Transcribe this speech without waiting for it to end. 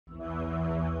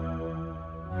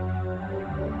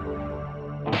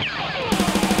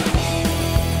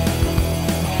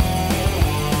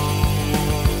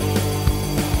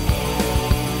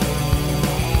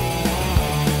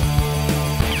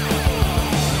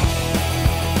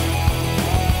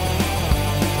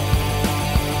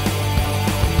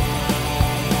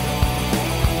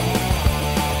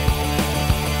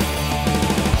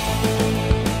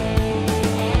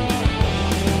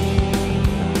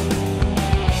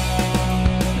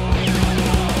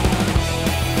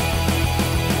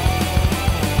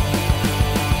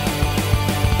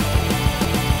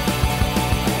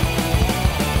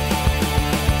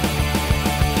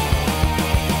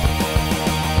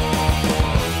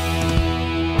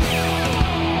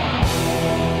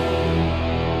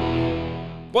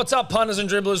What's up, punters and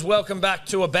dribblers? Welcome back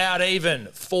to About Even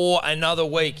for another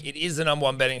week. It is the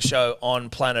 #1 betting show on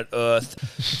planet Earth.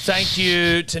 Thank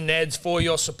you to Neds for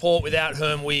your support, without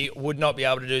whom we would not be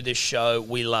able to do this show.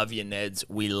 We love you, Neds.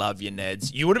 We love you,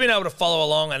 Neds. You would have been able to follow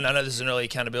along, and I know this is an early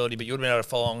accountability, but you would have been able to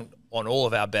follow along on all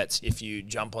of our bets if you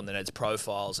jump on the Neds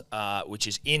profiles, which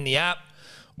is in the app.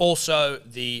 Also,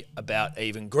 the About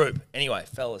Even group. Anyway,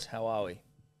 fellas, how are we?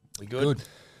 We good? Good.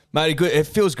 Mate, good. It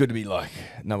feels good to be like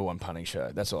 #1 punting show.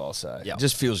 That's all I'll say. Yep. It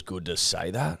just feels good to say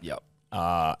that. Yep.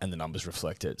 And the numbers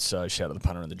reflect it. So shout out to the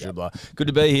punter and the dribbler. Good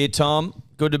to be here, Tom.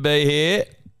 Good to be here.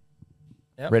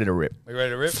 Yep. Ready to rip. We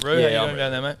ready to rip? Roo, Yeah, how you I'm doing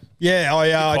down there, mate? Yeah,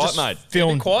 I just mate.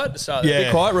 filmed. Bit quiet to start. Yeah.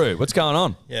 Be quiet, Roo. What's going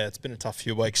on? Yeah, it's been a tough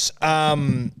few weeks.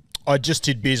 I just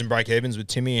did beers and break evens with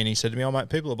Timmy, and he said to me, "Oh mate,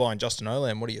 people are buying Justin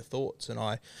Olam. What are your thoughts?" And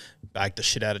I bagged the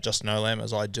shit out of Justin Olam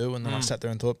as I do, and then I sat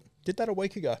there and thought, did that a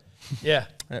week ago, Yeah.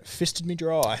 and it fisted me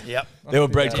dry. Yep. There were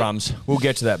breadcrumbs. We'll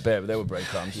get to that bet, but there were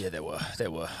breadcrumbs. Yeah, there were. There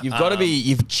were. You've got to be.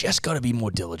 You've just got to be more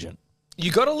diligent.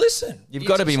 You got to listen. You've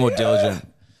got to be more diligent.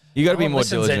 You got to be more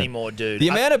listens diligent anymore, dude. The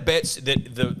amount of bets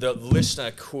that the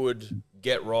listener could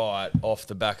get right off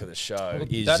the back of the show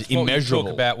is That's immeasurable. what you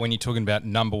talk about when you're talking about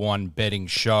 #1 betting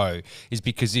show, is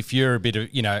because if you're a bit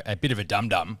of a dum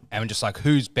dum and just like,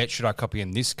 whose bet should I copy in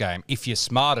this game? If you're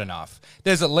smart enough,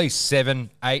 there's at least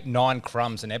 7, 8, 9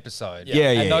 crumbs an episode.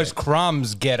 And those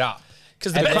crumbs get up.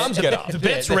 Because the crumbs get up. The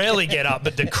bets rarely get up,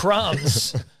 but the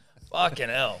crumbs, fucking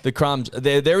hell. The crumbs,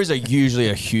 there is usually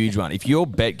a huge one. If your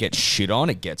bet gets shit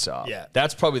on, it gets up. Yeah.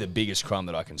 That's probably the biggest crumb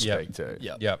that I can speak to.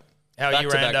 Yep. How are you,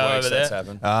 Rando, over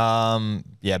there?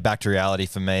 Yeah, back to reality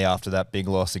for me after that big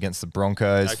loss against the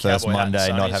Broncos. No First cowboy hat and Monday,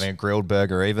 not sunnies. having a grilled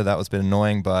burger either. That was a bit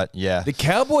annoying, but yeah. The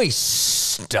Cowboys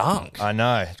stunk. I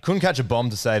know. Couldn't catch a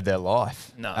bomb to save their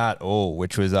life at all,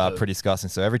 which was pretty disgusting.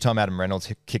 So every time Adam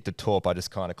Reynolds kicked a torp, I just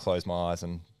kind of closed my eyes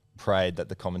and prayed that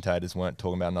the commentators weren't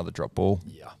talking about another drop ball.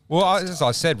 Yeah. Well, as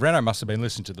I said, Renault must have been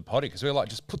listening to the potty, because we were like,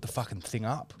 just put the fucking thing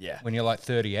up. Yeah. When you're like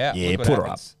 30 out. Yeah, Look what put her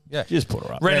happens. Yeah. Just put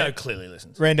her up. Renault clearly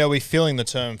listens. Rando, are we feeling the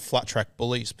term flat track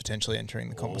bullies potentially entering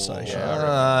the conversation?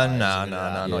 No,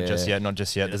 not just yet. Not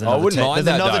just yet. There's another I wouldn't team. mind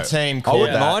There's that, another though. team I called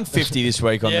wouldn't that. mind 50 this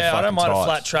week on the Yeah, fucking I don't mind a tights.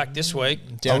 flat track this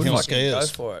week. Downhill Go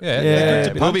skiers. for it.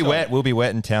 Yeah. We'll be wet. We'll be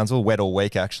wet in Townsville. Wet all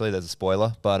week, actually. There's a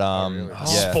spoiler. But, yeah.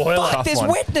 Spoiler. Tough There's one.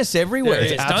 wetness everywhere. There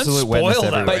is. Don't absolute wetness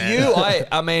spoil that. everywhere. But you,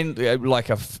 I mean, like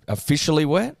officially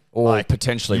wet or Like,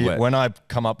 potentially wet? When I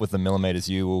come up with the millimeters,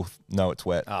 you will know it's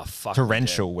wet. Oh, fuck.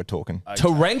 Torrential, we're talking.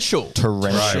 Torrential.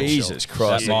 Torrential. Jesus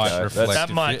Christ. That might Okay. reflect- That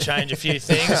might change a few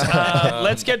things.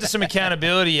 Let's get to some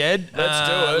accountability, Ed. Let's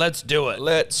do it. Let's do it.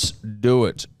 Let's do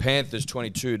it. Panthers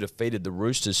 22 defeated the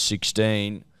Roosters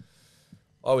 16.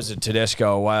 I was at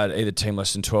Tedesco away at either team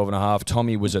less than 12.5.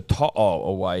 Tommy was a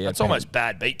away. That's almost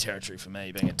bad beat territory for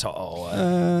me, being a top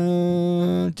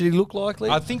away. Did he look likely?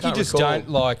 I think you just don't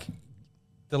like.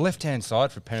 The left-hand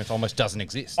side for Penrith almost doesn't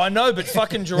exist. I know, but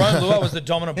fucking Jerome Luai was the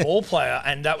dominant ball player,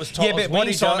 and that was top. Yeah, but what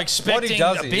he I'm expecting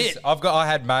a bit. I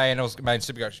had May, and I was made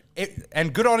Supercoach.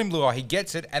 And good on him, Luai. He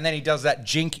gets it, and then he does that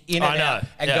jink in and out,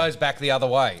 and goes back the other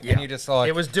way. Yeah. And you're just like,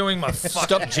 It was doing my fucking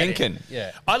Stop head jinking. in.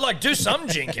 yeah. I like do some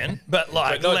jinking, but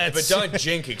like but don't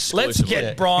jink exclusively. let's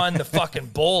get Brian the fucking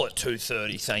ball at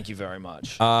 2:30. Thank you very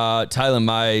much. Taylor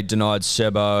May denied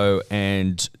Sebo,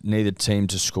 and neither team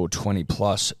to score 20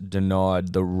 plus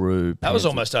denied the Roo. That was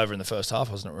almost over in the first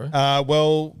half, wasn't it, Roo?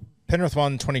 Well, Penrith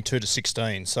won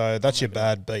 22-16, so that's your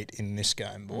bad beat in this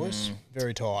game, boys.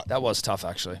 Very tight. That was tough,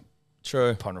 actually. True.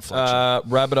 Upon reflection.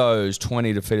 Rabbitohs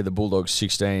 20 defeated the Bulldogs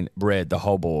 16. Red, the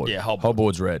whole board. Yeah, whole board. Whole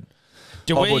board's red.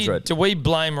 Do Whole board's red. we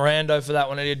blame Rando for that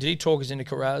one, Eddie? Did he talk us into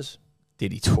Carraz?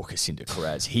 Did he talk us into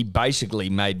Carraz? He basically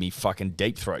made me fucking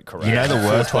deep throat Carraz. You know the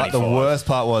worst part? The 25. worst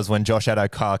part was when Josh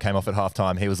Addo-Carr came off at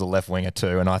halftime. He was a left winger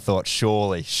too, and I thought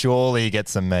surely he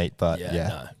gets some meat. But yeah,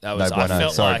 no. That was, no I bueno.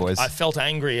 felt Sorry, like boys. I felt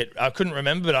angry. I couldn't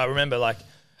remember, but I remember like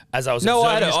as I was No,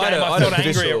 I observing this game, I felt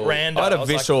angry at Rando. I had a was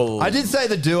like, visual. I did say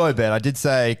the duo bet. I did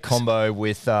say combo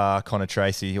with Connor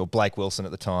Tracy or Blake Wilson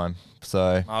at the time.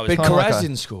 So, I was but kinda Carraz like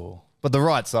didn't score. but the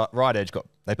right edge got.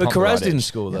 They But pumped the Carraz right didn't edge.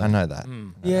 score, though. Yeah, I know that.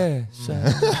 Yeah. So.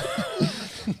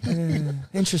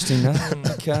 Interesting, though.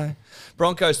 Okay.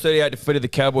 Broncos 38 defeated the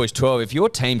Cowboys 12. If your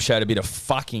team showed a bit of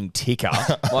fucking ticker,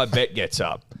 my bet gets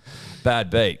up. Bad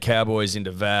beat. Cowboys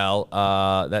into Val.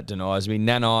 That denies me.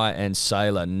 Nanai and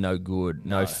Sailor, no good.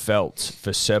 No Feltz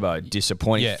for Sebo.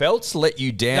 Disappointing. Yeah. Feltz let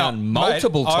you down No,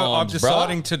 multiple mate, I'm times,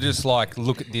 deciding bruh. to just like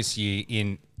look at this year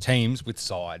in teams with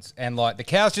sides, and like the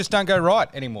Cows just don't go right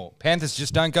anymore. Panthers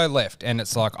just don't go left, and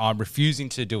it's like I'm refusing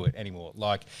to do it anymore.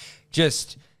 Like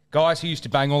just guys who used to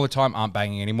bang all the time aren't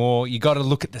banging anymore. You got to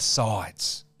look at the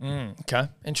sides. Okay,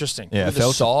 interesting. Yeah, With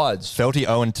the sides. Felty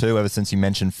 0-2 ever since you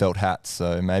mentioned felt hats,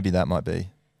 so maybe that might be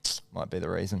the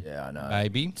reason. Yeah, I know.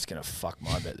 Maybe. It's going to fuck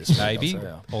my bet this week. Maybe. I'll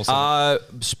tell you. Also,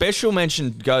 Special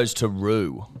mention goes to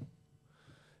Roo,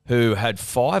 who had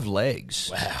 5 legs.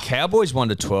 Wow. Cowboys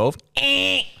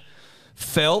 1-12.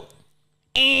 Felt.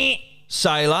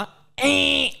 Sailor.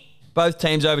 Both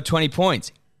teams over 20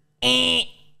 points.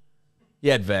 You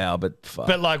had Val, but fuck.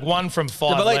 But like 1 from 5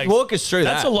 Yeah, but like, legs. walk us through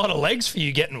That's that. a lot of legs for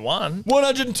you getting 1.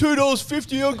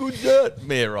 $102.50. How good's that?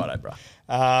 Yeah, righto,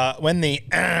 bro. When the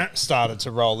started to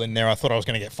roll in there, I thought I was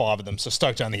going to get 5 of them. So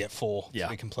stoked to only get 4, to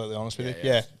be completely honest with you.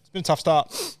 Yeah, it's been a tough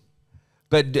start.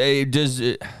 But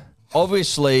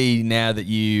obviously now that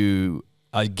you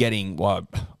are getting, well,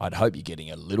 I'd hope you're getting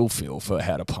a little feel for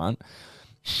how to punt.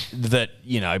 That,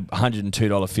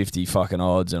 $102.50 fucking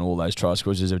odds and all those try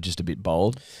scores are just a bit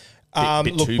bold.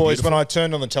 Bit Look, too boys, beautiful. when I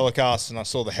turned on the telecast and I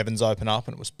saw the heavens open up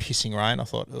and it was pissing rain, I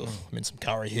thought, I'm in some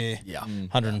curry here. Yeah.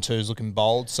 102 is looking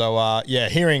bold. So,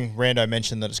 hearing Rando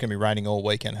mention that it's going to be raining all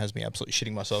weekend has me absolutely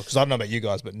shitting myself. Because I don't know about you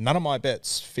guys, but none of my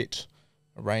bets fit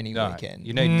a rainy weekend.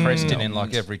 you need Preston in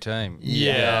like every team.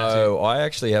 Yeah. No, I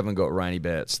actually haven't got rainy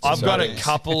bets. I've got a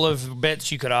couple of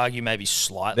bets you could argue maybe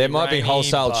slightly There might be rainy,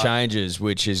 wholesale but- changes,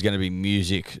 which is going to be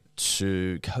music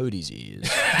to Cody's ears.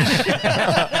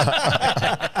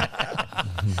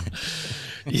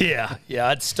 Yeah,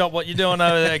 I'd stop what you're doing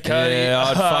over there, Cody. Yeah,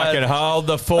 I'd fucking hold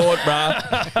the fort,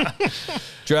 bruh.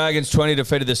 Dragons 20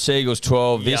 defeated the Seagulls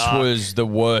 12. This Yuck. was the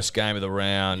worst game of the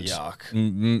round.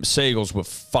 Yuck. Seagulls were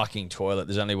fucking toilet.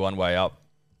 There's only one way up.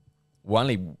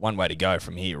 Only one way to go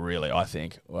from here, really, I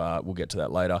think. We'll get to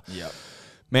that later. Yep.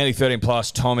 Manly 13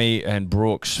 plus, Tommy and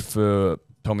Brooks for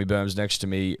Tommy Burns next to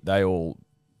me. They all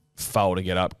fail to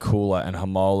get up. Cooler and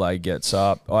Hamole gets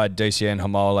up. I had DC and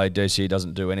Hamole. DC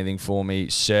doesn't do anything for me.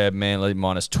 Seb, Manly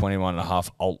minus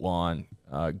 21.5 alt line.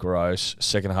 Gross.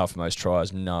 Second half most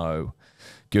tries, no.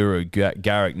 Guru,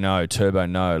 Garrick, no. Turbo,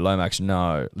 no. Lomax,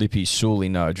 no. Lippy, Sully,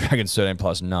 no. Dragons 13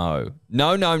 plus, no.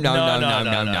 No.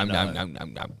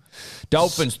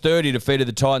 Dolphins 30 defeated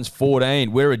the Titans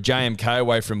 14. We're a JMK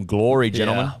away from glory,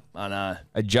 gentlemen. Yeah, I know.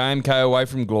 A JMK away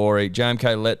from glory.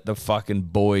 JMK let the fucking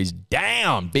boys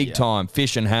down big time.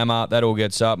 Fish and Hammer, that all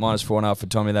gets up. Minus 4.5 for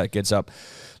Tommy, that gets up.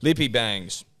 Lippy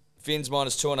bangs. Finns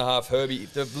minus 2.5. Herbie.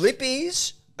 The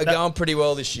Lippies are going pretty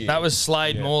well this year. That was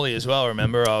Slade Morley as well,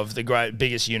 remember, of the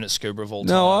biggest unit scuba of all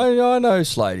time. No, I know who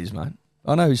Slade is, mate.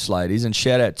 I know who Slade is, and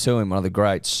shout out to him, one of the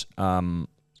greats.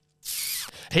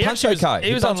 He Punch actually okay.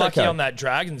 he was He punch unlucky okay. on that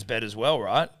Dragons bet as well,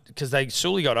 right? Because they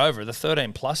Sully got over. The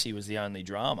 13 plus he was the only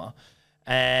drama.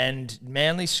 And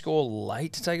Manly score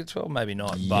late to take it 12? Maybe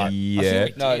not. But Yeah.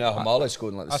 No, Hamole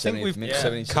scored in like the I think 70th we've minute,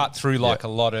 70th. cut through like a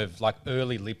lot of like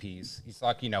early lippies. It's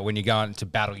like, when you go into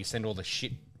battle, you send all the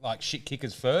shit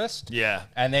kickers first. Yeah.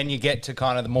 And then you get to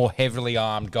kind of the more heavily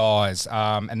armed guys.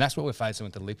 And that's what we're facing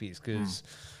with the lippies because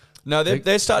No,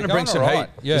 they're starting to they're bring some going heat. alright,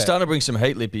 yeah. They're starting to bring some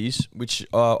heat, Lippies, which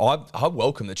I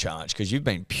welcome the challenge because you've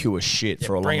been pure shit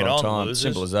for a long, bring it long on, time. losers.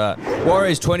 Simple as that.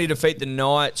 Warriors 20 defeat the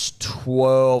Knights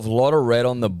 12. A lot of red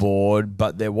on the board,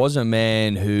 but there was a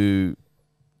man who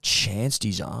chanced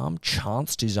his arm,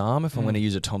 if I'm going to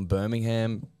use a Tom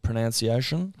Birmingham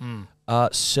pronunciation.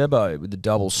 Sebo with the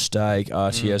double stake,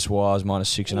 RTS wise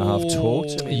minus 6.5. Talk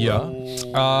to me.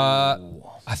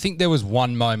 I think there was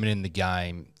one moment in the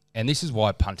game, and this is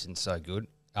why punting's so good,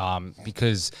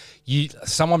 because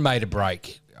someone made a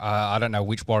break. I don't know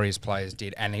which Warriors players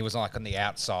did, and he was like on the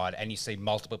outside, and you see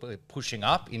multiple people pushing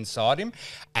up inside him,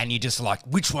 and you're just like,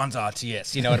 which one's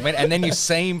RTS? You know what I mean? And then you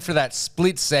see him for that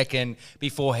split second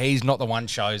before he's not the one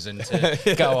chosen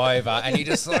to go over, and you're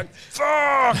just like,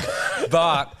 fuck!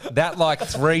 But that like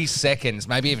 3 seconds,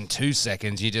 maybe even 2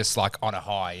 seconds, you're just like on a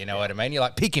high, you know what I mean? You're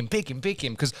like, pick him,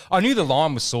 because I knew the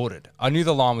line was sorted.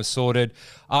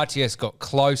 RTS got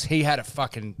close. He had a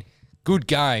fucking good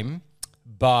game.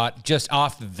 But just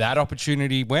after that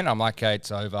opportunity went, I'm like, okay,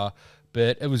 it's over.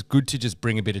 But it was good to just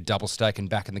bring a bit of double staking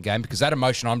back in the game because that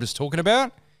emotion I'm just talking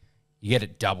about, you get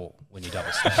it double when you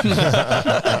double stake.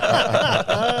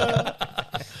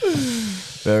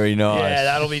 Very nice. yeah,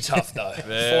 that'll be tough though.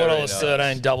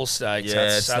 $4.13 double stakes. Yeah,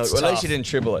 that's well, tough. at least you didn't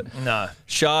triple it. No.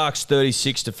 Sharks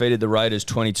 36 defeated the Raiders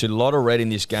 22. A lot of red in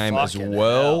this game as Fucking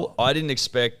well. hell. I didn't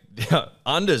expect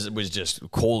unders was just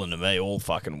calling to me all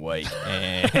fucking week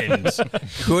and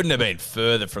couldn't have been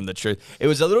further from the truth. It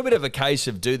was a little bit of a case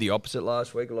of do the opposite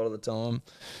last week a lot of the time.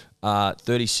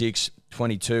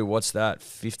 36-22. What's that?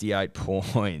 58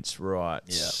 points. Right.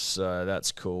 Yeah. So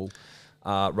that's cool.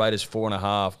 Raiders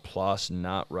 4.5 plus,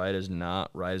 nut. Raiders, nut.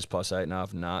 Raiders plus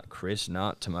 8.5, nut. Chris,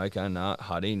 nut. Tomoko, nut.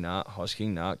 Huddy, nut. Hosking,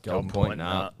 nut. Golden Point,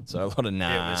 nut. So a lot of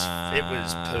nuts. It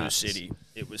was Pooh City.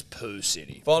 It was Pooh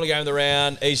City. Final game of the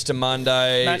round, Easter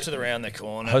Monday. Match of the round, they're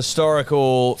calling it.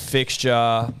 Historical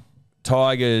fixture.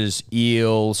 Tigers,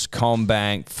 Eels,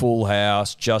 Combank, full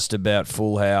house, just about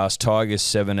full house. Tigers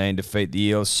 17, defeat the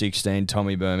Eels 16.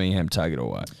 Tommy Birmingham, take it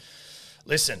away.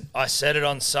 Listen, I said it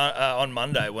on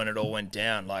Monday when it all went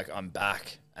down. Like, I'm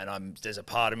back, and there's a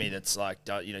part of me that's like,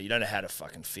 you don't know how to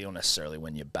fucking feel necessarily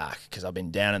when you're back, because I've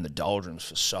been down in the doldrums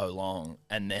for so long,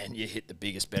 and then you hit the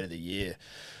biggest bet of the year,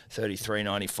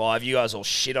 33.95. You guys all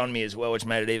shit on me as well, which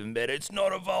made it even better. It's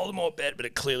not a Voldemort bet, but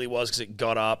it clearly was because it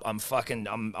got up. I'm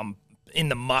in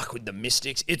the muck with the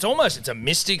Mystics. It's a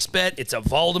Mystics bet. It's a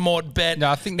Voldemort bet. No,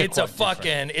 I think they're it's quite a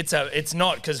fucking. It's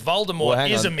not, because Voldemort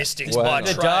is a Mystics Well, by hang on.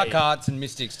 trade. The dark arts and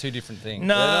mystics, two different things.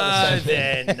 No,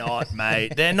 they're not,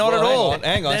 mate. They're not at all.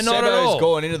 Hang on. They're not at all. Sebo's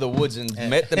gone into the woods and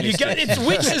met the Mystics. It's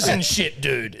witches and shit,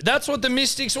 dude. That's what the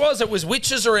Mystics was. It was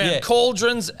witches around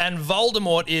cauldrons, and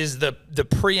Voldemort is the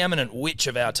preeminent witch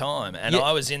of our time. And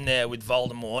I was in there with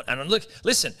Voldemort. And look,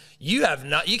 listen, you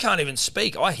can't even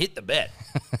speak. I hit the bet.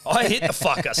 I hit the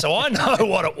fucker, so I know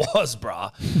what it was,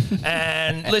 bruh.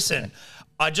 And listen,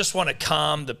 I just want to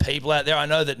calm the people out there. I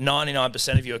know that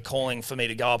 99% of you are calling for me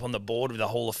to go up on the board with a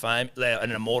Hall of Fame,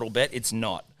 an immortal bet. It's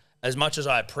not. As much as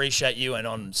I appreciate you, and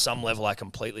on some level I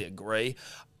completely agree,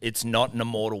 it's not an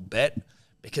immortal bet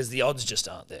because the odds just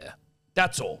aren't there.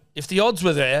 That's all. If the odds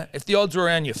were there, if the odds were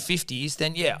around your 50s,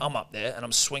 then yeah, I'm up there and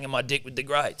I'm swinging my dick with the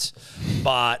greats.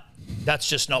 But that's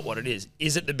just not what it is.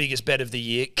 Is it the biggest bet of the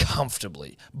year?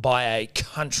 Comfortably, by a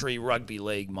country rugby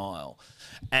league mile.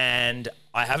 And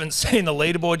I haven't seen the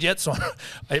leaderboard yet, so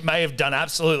it may have done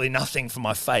absolutely nothing for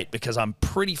my fate because I'm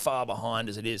pretty far behind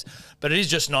as it is. But it is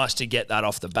just nice to get that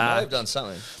off the back. They've done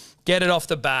something. Get it off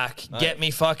the back. Mate. Get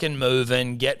me fucking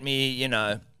moving. Get me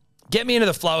into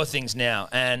the flow of things now.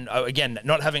 And again,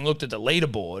 not having looked at the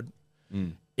leaderboard,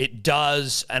 it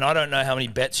does, and I don't know how many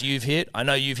bets you've hit. I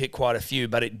know you've hit quite a few,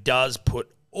 but it does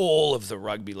put all of the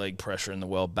rugby league pressure in the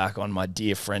world back on my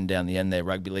dear friend down the end there,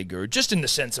 rugby league guru, just in the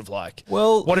sense of like,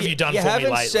 what have you done for me lately? You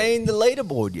haven't seen the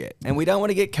leaderboard yet, and we don't want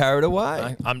to get carried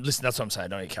away. Listen, that's what I'm saying.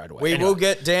 Don't get carried away. We will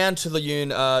get down to the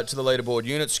leaderboard.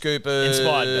 Unit scoopers,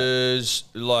 inspired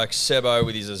like Sebo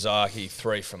with his Ozaki,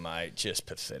 3 from 8, just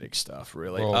pathetic stuff,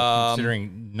 really. Well,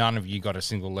 considering none of you got a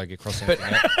single leg across the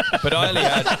net. But I only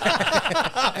had,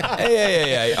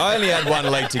 I only had 1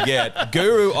 leg to get.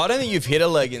 Guru, I don't think you've hit a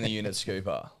leg in the unit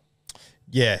scooper.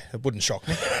 Yeah, it wouldn't shock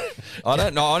me. I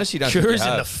don't know. Honestly, don't. Guru's think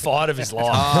you in have. the fight of his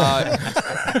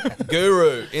life.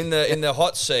 Guru in the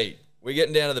hot seat. We're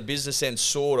getting down to the business end,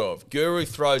 sort of. Guru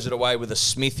throws it away with a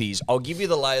Smithies. I'll give you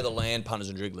the lay of the land, punters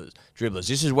and dribblers.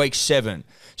 This is week 7.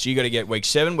 So you got to get week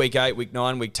 7, week 8, week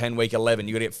 9, week 10, week 11.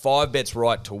 You got to get 5 bets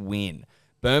right to win.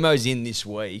 Burmo's in this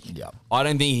week. Yep. I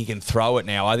don't think he can throw it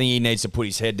now. I think he needs to put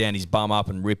his head down, his bum up,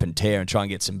 and rip and tear and try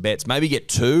and get some bets. Maybe get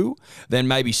 2, then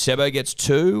maybe Sebo gets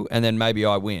 2, and then maybe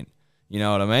I win. You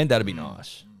know what I mean? That'd be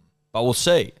nice. But we'll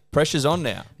see. Pressure's on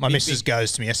now. My missus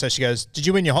goes to me yesterday. She goes, "Did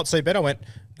you win your hot seat bet?" I went,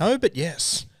 "No, but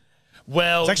yes."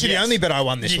 Well, It's actually the only bet I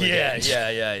won this weekend.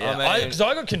 Yeah. Because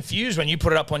I got confused when you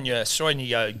put it up on your story and you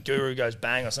go, Guru goes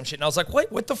bang or some shit. And I was like,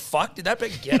 wait, what the fuck? Did that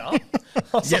bet get up?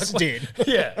 Yes, it did.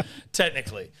 Yeah,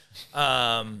 technically.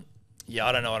 I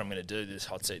don't know what I'm going to do this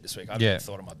hot seat this week. I haven't even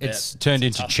thought of my bet. It's turned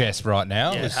into chess right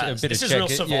now. Yeah, It's a bit this of is real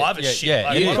check- survivor shit.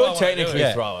 Like, You what do I could wanna do technically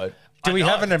here? throw it. Do we I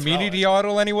know have an I can throw immunity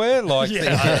idol anywhere? Like,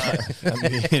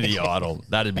 The idol.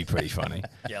 That'd be pretty funny.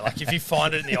 Yeah, like if you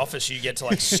find it in the office, you get to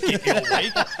like skip your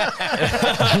week.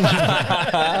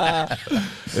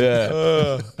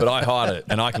 Yeah. But I hide it,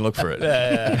 and I can look for it.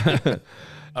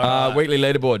 Weekly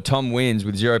leaderboard. Tom wins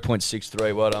with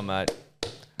 0.63. Well done, mate.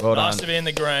 Well Nice done. to be in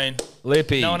the green.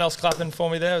 Lippy. No one else clapping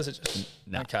for me there? Was it just...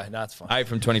 No. Okay, no, it's fine. 8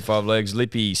 from 25 legs.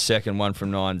 Lippy second, 1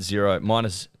 from 9,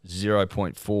 minus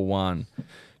 0.41.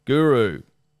 Guru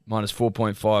minus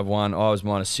 4.51. I was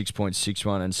minus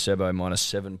 6.61, and Sebo minus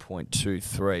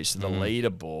 7.23. So the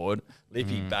leaderboard,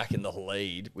 Lippy back in the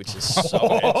lead, which is so so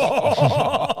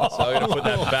I'm going to put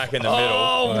that back in the middle.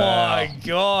 Oh my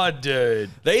god, dude!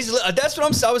 That's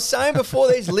what I was saying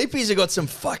before. These Lippies have got some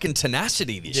fucking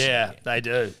tenacity this year. Yeah, they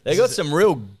do. They got some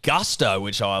real gusto,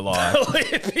 which I like.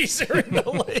 Lippies are in the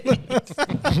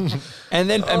lead.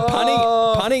 And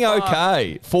punting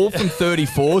okay. 4 from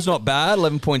 34 is not bad.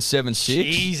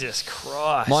 11.76. Jesus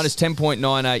Christ! Minus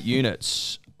 10.98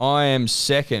 units. I am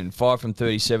second. 5 from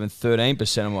 37.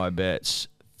 13% of my bets.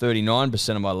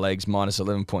 39% of my legs. Minus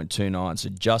 11.29. So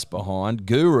just behind.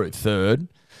 Guru third.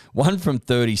 1 from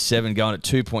 37 going at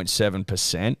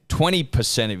 2.7%.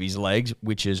 20% of his legs,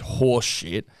 which is horse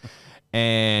shit.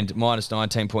 And minus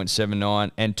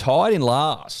 19.79. And tied in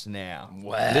last now.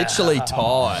 Wow. Literally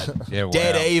tied. Yeah, wow.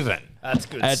 Dead even. That's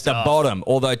good At stuff. the bottom.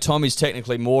 Although Tom is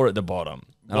technically more at the bottom.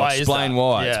 And Why I'll is explain that?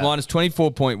 why. Yeah. It's minus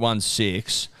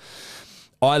 24.16.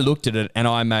 I looked at it and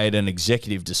I made an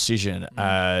executive decision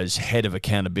as head of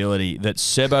accountability that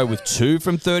Sebo with 2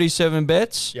 from 37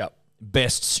 bets Yep.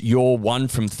 bests your 1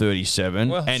 from 37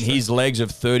 Well, and sure. his legs of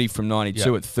 30 from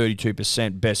 92 Yep. at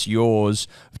 32%, bests yours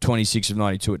of 26 of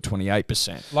 92 at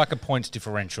 28%. Like a points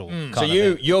differential. kind So of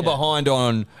you're thing. behind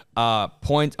on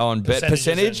point on bet Percentages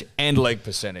percentage and- and leg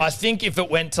percentage. I think if it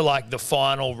went to like the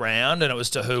final round and it was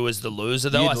to who was the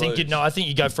loser, though, You'd I think lose. I think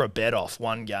you go for a bet off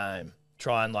one game.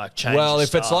 Try and like change. Well, the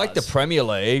if it's like the stars. Premier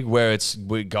League where it's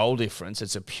with goal difference,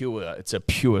 it's a pure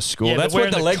score. Yeah, but That's we're what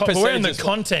in the the leg co- but percentage we're in the is for.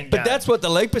 content But game. that's what the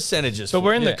leg percentage is. But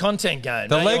we're in for. the content game.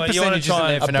 The don't leg you wanna percentage try isn't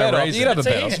there and- for A no bet off. reason. You'd have a See,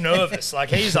 bet he's off. nervous. Like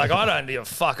he's like, I don't give a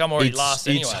fuck. I'm already last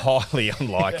anyway. It's highly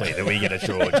unlikely that we get a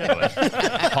draw.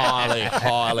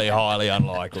 highly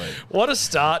unlikely. What a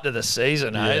start to the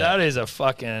season, eh? Yeah. That is a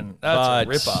fucking But, a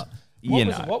ripper. you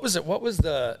know. What was it? What was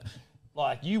the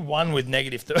like? You won with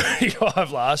negative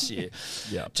 35 last year.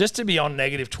 Yeah. Just to be on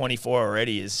negative 24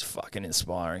 already is fucking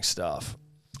inspiring stuff.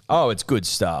 Oh, it's good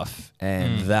stuff,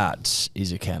 and that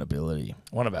is accountability.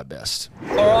 One of our best.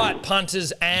 All right,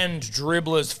 punters and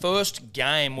dribblers. First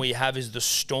game we have is the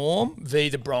Storm v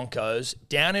the Broncos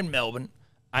down in Melbourne,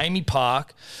 Amy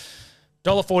Park.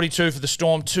 $1.42 for the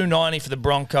Storm, $2.90 for the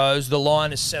Broncos. The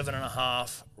line is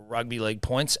 7.5 rugby league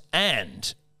points,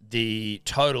 and the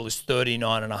total is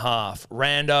 39.5.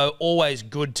 Rando, always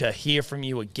good to hear from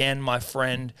you again, my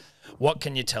friend. What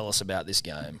can you tell us about this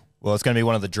game? Well, it's going to be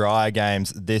one of the drier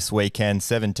games this weekend,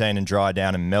 17 and dry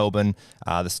down in Melbourne.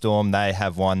 The Storm, they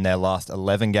have won their last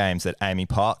 11 games at Amy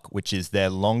Park, which is their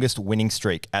longest winning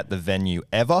streak at the venue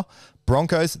ever.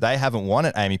 Broncos, they haven't won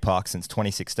at Amy Park since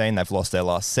 2016. They've lost their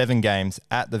last 7 games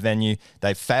at the venue.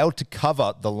 They've failed to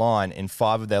cover the line in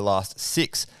 5 of their last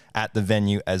 6 at the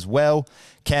venue as well.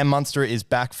 Cam Munster is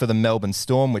back for the Melbourne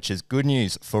Storm, which is good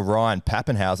news for Ryan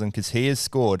Pappenhausen because he has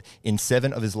scored in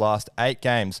 7 of his last 8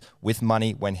 games with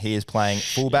money when he is playing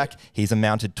fullback. He's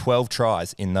amounted 12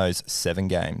 tries in those 7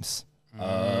 games.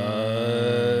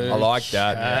 I like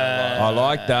that. I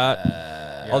like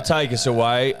that. I'll take us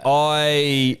away.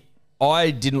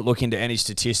 I didn't look into any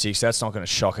statistics. That's not going to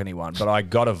shock anyone, but I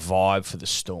got a vibe for the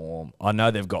Storm. I know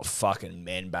they've got fucking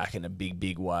men back in a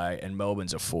big way, and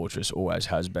Melbourne's a fortress, always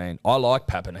has been. I like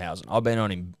Pappenhausen. I've been on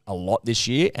him a lot this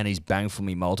year, and he's banged for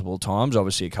me multiple times.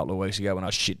 Obviously, a couple of weeks ago when I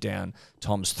shit down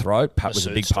Tom's throat, Pat was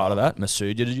a big part of that.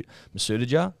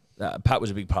 Masudaja. Pat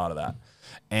was a big part of that.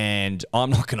 And I'm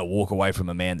not going to walk away from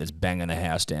a man that's banging the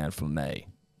house down for me.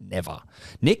 Never.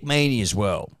 Nick Meaney as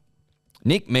well.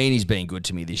 Nick Meaney's been good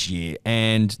to me this year,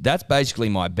 and that's basically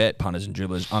my bet, punters and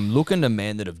dribblers. I'm looking to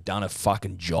men that have done a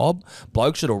fucking job,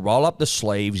 blokes that'll roll up the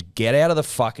sleeves, get out of the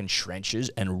fucking trenches,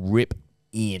 and rip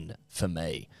in for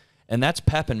me. And that's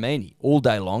Pap and Meaney all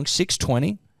day long,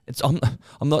 620.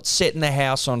 I'm not setting the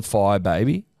house on fire,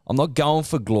 baby. I'm not going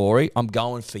for glory. I'm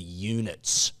going for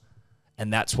units,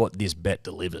 and that's what this bet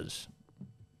delivers.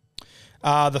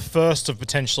 The first of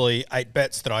potentially 8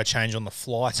 bets that I change on the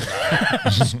fly today.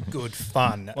 Which is good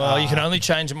fun. Well, you can only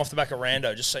change them off the back of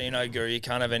rando, just so you know, Guru. You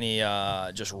can't have any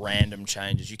just random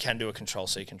changes. You can do a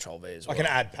Control-C, Control-V as well. I can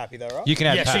add Pappy though, right? You can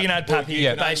add Yeah, so you can add Pappy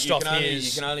yeah. based off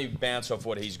his... You can only bounce off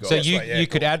what he's got. So That's you right, yeah, you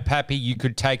could cool. add Pappy. You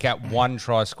could take out one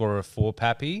try scorer for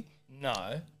Pappy.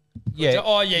 No. Yeah.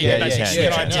 Oh, yeah. Yeah, That's you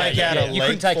it. can. Can I take out a You leg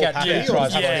couldn't take for out Pappy? 2 or tries.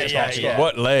 is that Yeah, what it's yeah, got? yeah.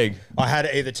 What leg? I had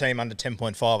either team under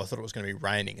 10.5. I thought it was going to be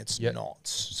raining. It's not.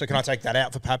 So can I take that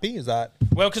out for Pappy? Is that...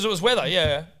 Well, because it was weather,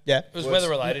 yeah. Yeah. It was weather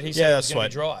related. He Yeah, said it was that's going to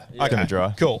be sweet. dry. Gonna be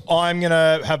dry. Cool. I'm going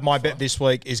to have my bet this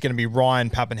week is going to be Ryan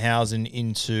Pappenhausen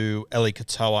into Eli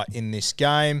Katoa in this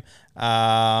game.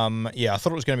 I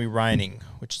thought it was going to be raining,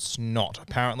 which it's not,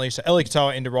 apparently. So Eli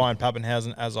Katoa into Ryan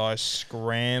Pappenhausen as I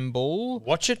scramble.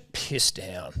 Watch it piss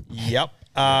down. Yep.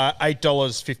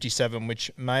 $8.57,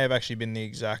 which may have actually been the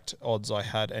exact odds I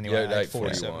had anyway. Yeah,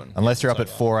 $8.47. Unless you're up at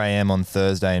 4 a.m. on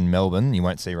Thursday in Melbourne, you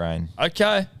won't see rain.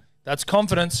 Okay. That's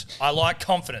confidence. I like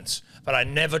confidence, but I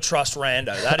never trust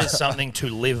rando. That is something to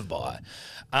live by.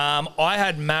 I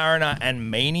had Mariner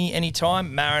and Meaney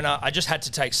anytime. Mariner, I just had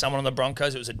to take someone on the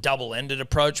Broncos. It was a double-ended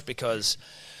approach because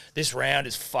this round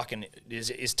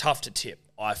is tough to tip,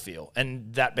 I feel.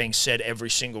 And that being said, every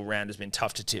single round has been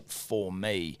tough to tip for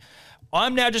me.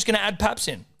 I'm now just going to add Paps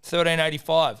in,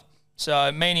 $13.85. So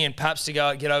Meaney and Paps to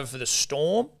get over for the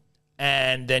Storm,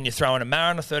 and then you throw in a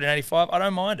Mariner, $13.85. I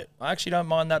don't mind it. I actually don't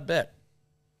mind that bet.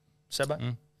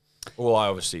 Sebo? Well, I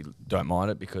obviously don't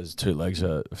mind it because 2 legs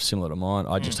are similar to mine.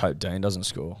 I just hope Dean doesn't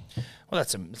score. Well,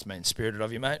 that's mean-spirited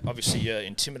of you, mate. Obviously, you're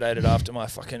intimidated after my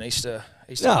fucking Easter.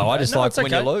 No, I just like it's when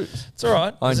okay. you lose. It's all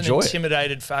right. I There's enjoy an it.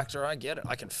 intimidated factor. I get it.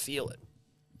 I can feel it.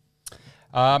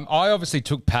 I obviously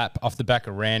took Pap off the back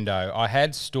of Rando. I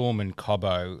had Storm and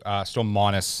Cobbo, Storm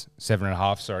minus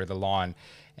 7.5, sorry, the line.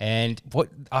 And what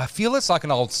I feel it's like an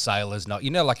old sailor's knot.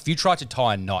 You know, like if you try to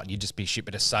tie a knot, you'd just be shit,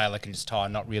 but a sailor can just tie a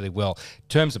knot really well. In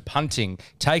terms of punting,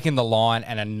 taking the line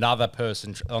and another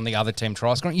person on the other team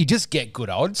try scoring, you just get good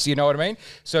odds. You know what I mean?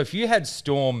 So if you had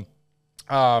Storm,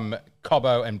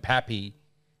 Cobbo and Pappy,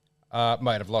 mate,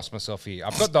 I've lost myself here.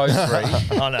 I've got those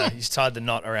 3. Oh, no. He's tied the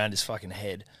knot around his fucking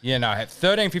head. Yeah, no, I have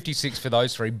 13.56 for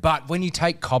those 3. But when you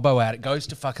take Cobbo out, it goes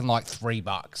to fucking like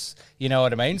 $3. You know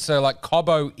what I mean? So like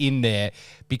Cobbo in there,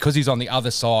 because he's on the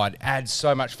other side, adds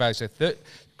so much value. So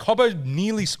Cobbo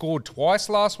nearly scored twice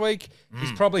last week.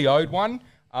 He's probably owed one.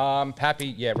 Pappy,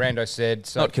 yeah, Rando said.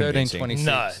 So Not convincing. 13.26.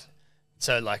 No.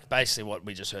 So, like, basically what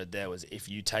we just heard there was if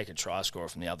you take a try scorer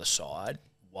from the other side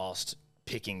whilst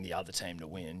picking the other team to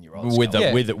win, your odds With go the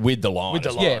up. with the line. With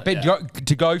the line. Yeah, but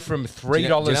to go from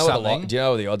 $3 something. Do you know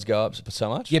where the odds go up so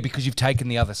much? Yeah, because you've taken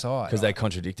the other side. Because they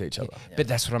contradict each other. But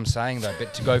that's what I'm saying, though.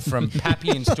 But to go from Pappy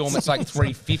and Storm, it's like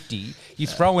 350. You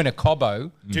throw in a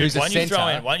Cobbo, Dude, who's a why don't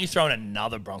centre. you throw in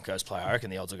another Broncos player? I reckon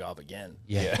the odds will go up again.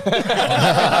 Yeah.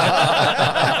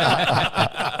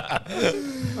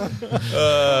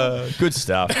 Good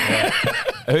stuff.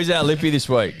 Who's our lippy this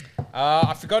week?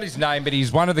 I forgot his name, but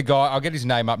he's one of the guys. I'll get his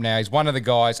name up now. He's one of the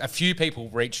guys. A few people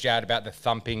reached out about the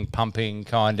thumping, pumping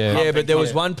kind of. Yeah, but there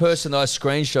was one person that I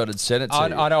screenshotted, sent it to.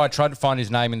 I know. I tried to find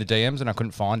his name in the DMs and I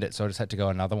couldn't find it, so I just had to go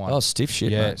another one. Oh, stiff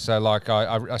shit, Yeah. mate. So like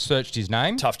I searched his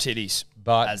name, Tough titties,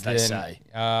 but as they then,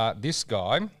 say. This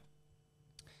guy.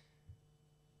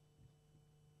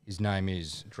 His name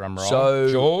is drumroll. So-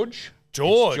 George.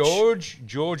 George.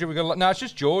 George. Have we got? No, it's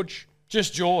just George.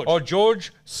 Just George. Oh,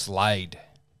 George Slade.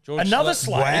 George Another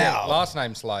Slade. Yeah, last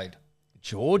name Slade.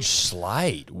 George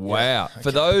Slade. Wow.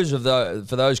 For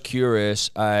those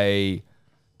curious, a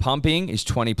pumping is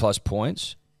 20 plus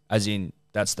points, as in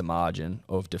that's the margin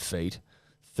of defeat.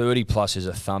 30 plus is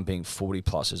a thumping, 40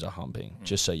 plus is a humping,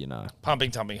 just so you know.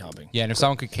 Pumping, tumping, humping. Yeah, and if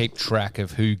someone could keep track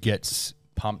of who gets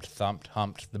pumped, thumped,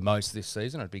 humped the most this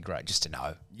season, it'd be great just to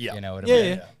know. Yeah. You know what I mean?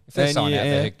 Yeah. If there's someone out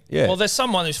there. Yeah. Well, there's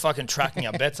someone who's fucking tracking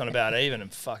our bets on about even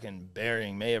and fucking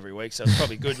burying me every week, so it's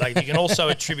probably good. Like, you can also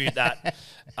attribute that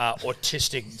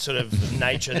autistic sort of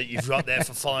nature that you've got there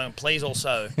for following. Please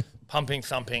also pumping,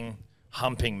 thumping,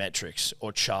 humping metrics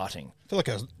or charting. I feel like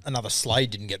another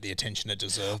Slade didn't get the attention it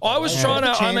deserved. I was trying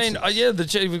to. I mean,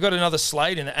 Chances. we've got another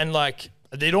Slade in it, and like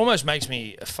it almost makes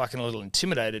me fucking a little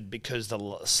intimidated because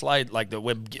the Slade, like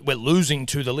we're losing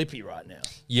to the Lippy right now.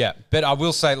 Yeah, but I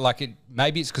will say, like,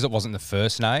 maybe it's because it wasn't the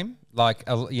first name. Like,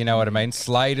 you know what I mean?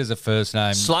 Slade as a first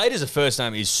name. Slade as a first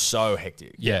name is so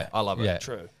hectic. Yeah. I love it. Yeah.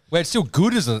 True. Well, it's still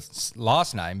good as a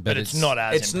last name, but It's not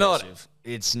as It's not. impressive.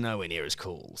 It's nowhere near as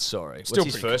cool. Sorry. Still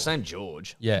What's his pretty first name?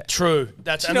 George. Yeah. True.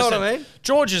 That's you know what I mean?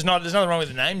 George is not. There's nothing wrong with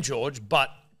the name George,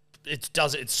 but it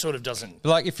sort of doesn't. But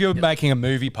like, if you're making a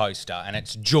movie poster and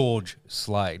it's George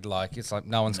Slade, like, it's like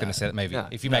no one's going to see that movie. No.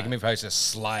 If you make a movie poster,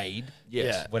 Slade,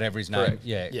 Yes. whatever his name, Correct.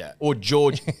 yeah. Or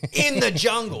George in the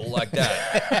jungle, like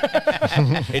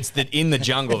that. It's the in the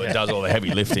jungle that does all the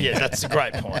heavy lifting. Yeah, that's a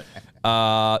great point.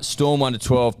 Storm 1 to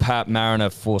 12, Pat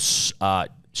Mariner for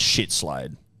shit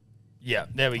Slade. Yeah,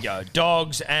 there we go.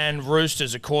 Dogs and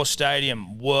Roosters, of course,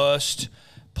 stadium, worst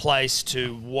place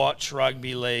to watch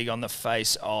rugby league on the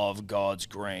face of God's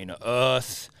green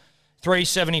earth.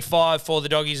 $3.75 for the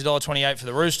Doggies, $1.28 for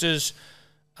the Roosters.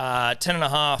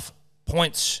 10.5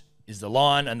 points is the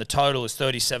line, and the total is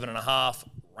 37.5.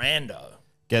 Rando.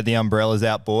 Get the umbrellas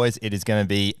out, boys. It is going to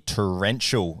be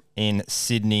torrential in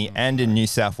Sydney and in New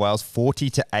South Wales. 40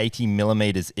 to 80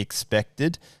 millimetres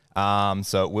expected.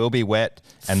 So it will be wet.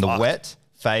 And the wet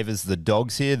favours the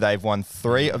Dogs here. They've won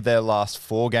 3 of their last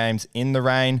 4 games in the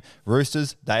rain.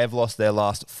 Roosters, they have lost their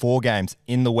last 4 games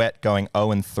in the wet, going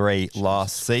 0-3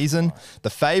 last season.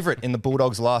 The favourite in the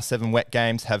Bulldogs' last 7 wet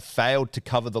games have failed to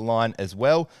cover the line as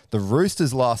well. The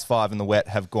Roosters' last 5 in the wet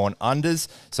have gone unders,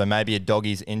 so maybe a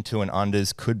Doggies into an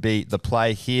unders could be the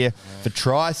play here. For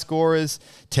try scorers,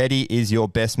 Teddy is your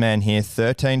best man here.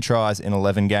 13 tries in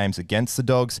 11 games against the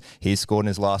Dogs. He's scored in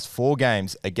his last 4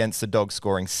 games against the Dogs,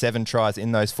 scoring 7 tries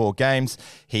in those 4 games.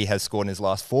 He has scored in his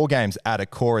last 4 games at a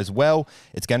core as well.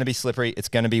 It's going to be slippery. It's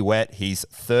going to be wet. He's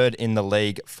 3rd in the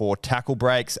league for tackle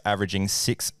breaks, averaging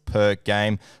 6 per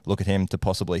game. Look at him to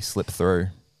possibly slip through.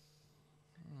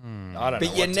 I don't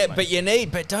know.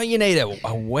 But don't you need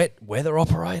a wet weather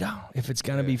operator if it's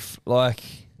going to be like?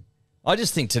 I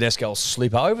just think Tedesco will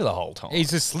slip over the whole time.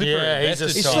 He's a slippery. Yeah, he's a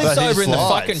He solid. slips But he over in the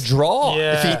slides. fucking draw.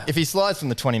 Yeah. If he slides from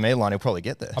the 20-metre line, he'll probably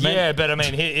get there. Yeah, but I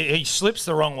mean, he slips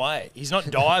the wrong way. He's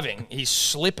not diving. He's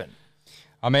slipping.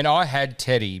 I mean, I had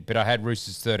Teddy, but I had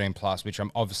Roosters 13 plus, which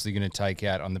I'm obviously going to take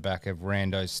out on the back of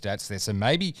Rando's stats there. So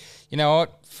maybe, you know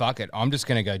what? Fuck it. I'm just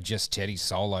going to go just Teddy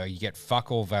solo. You get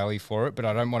fuck all value for it, but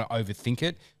I don't want to overthink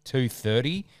it.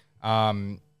 230.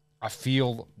 I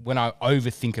feel when I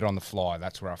overthink it on the fly,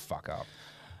 that's where I fuck up.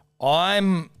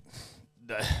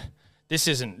 This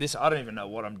isn't this. I don't even know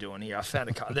what I'm doing here. I found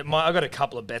I got a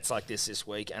couple of bets like this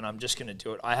week, and I'm just going to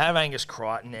do it. I have Angus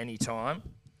Crichton anytime,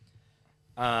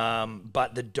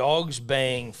 but the Dogs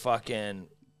being fucking.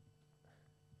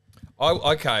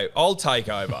 Okay, I'll take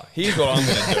over. Here's what I'm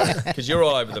going to do, because you're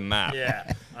all over the map.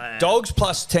 Yeah, I am. Dogs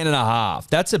plus 10.5.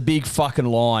 That's a big fucking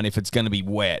line if it's going to be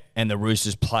wet, and the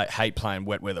Roosters hate playing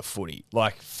wet weather footy.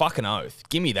 Like, fucking oath.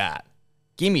 Give me that.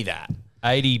 Give me that.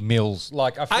 80 mils.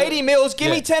 Like I feel, 80 mils, give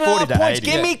me 10.5 40 to points.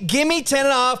 80, Give me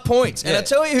 10.5 points. And I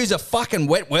tell you who's a fucking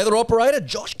wet weather operator?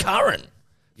 Josh Curran.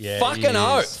 Yeah, fucking he is.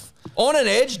 oath. On an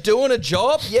edge, doing a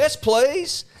job. Yes,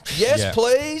 please. Yes, Yeah.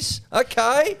 please.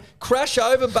 Okay. Crash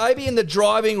over, baby, in the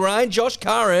driving range. Josh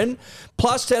Curran,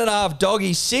 plus 10.5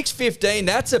 doggies, 6.15.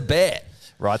 That's a bet.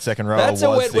 Right second row. That's a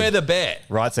was wet the- weather bet.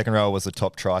 Right second row was the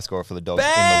top try scorer for the Dogs in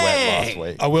the Bang! wet last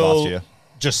week. I will last year.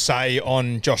 just say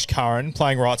on Josh Curran,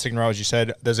 playing right second row, as you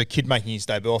said, there's a kid making his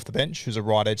debut off the bench who's a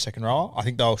right edge second row. I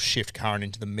think they'll shift Curran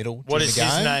into the middle. What during is the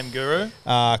his game. name, Guru?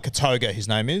 Katoga, his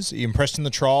name is. He impressed in the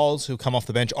trials. He'll come off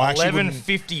the bench. I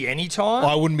 11.50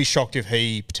 anytime. wouldn't be shocked if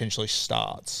he potentially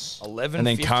starts. 11.50 And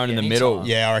then Curran in the anytime. middle.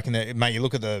 Yeah, I reckon that, mate, you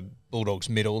look at the Bulldogs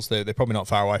middles, they're probably not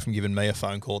far away from giving me a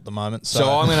phone call at the moment. So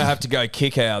I'm going to have to go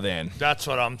kick out then. That's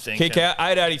what I'm thinking. Kick out,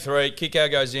 883. Kick out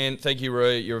goes in. Thank you,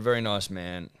 Roo. You're a very nice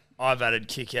man. I've added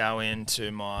Kickow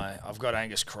into my. I've got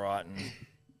Angus Crichton.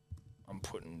 I'm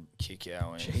putting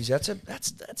Kickow in. Jeez,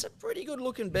 that's a pretty good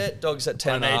looking bet. Dogs at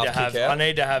 10 I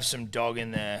need to have some dog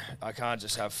in there. I can't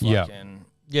just have fucking.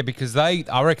 Yeah, because I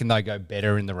reckon they go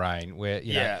better in the rain. Where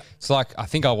you know, Yeah. it's like I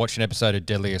think I watched an episode of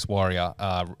Deadliest Warrior,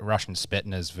 Russian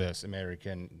Spetsnaz versus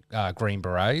American Green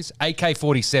Berets.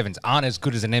 AK-47s aren't as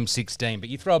good as an M16, but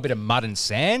you throw a bit of mud and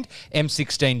sand,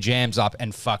 M16 jams up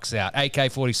and fucks out.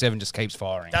 AK-47 just keeps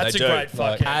firing. That's They a do. great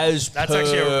fucking. As That's per-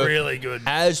 actually a really good.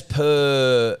 As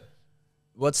per,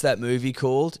 what's that movie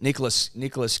called? Nicholas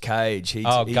Cage.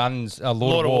 Guns, Lord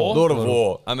Lord of of War. War? Lord of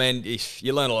War. I mean,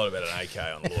 you learn a lot about an AK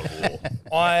on Lord of War.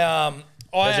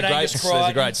 I had Angus There's Crichton.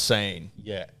 a great scene.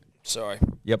 Yeah. Sorry.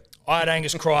 Yep. I had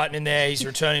Angus Crichton in there. He's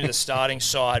returning to the starting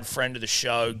side, friend of the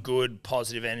show, good,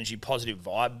 positive energy, positive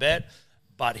vibe bet.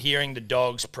 But hearing the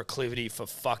Dogs' proclivity for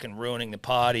fucking ruining the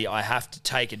party, I have to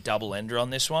take a double ender on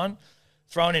this one.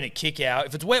 Throwing in a kick out.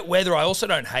 If it's wet weather, I also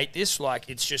don't hate this. Like,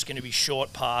 it's just going to be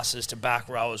short passes to back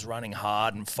rowers running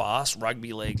hard and fast,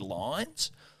 rugby league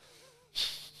lines.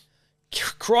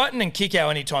 Crichton and kick out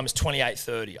anytime is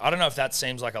 28.30. I don't know if that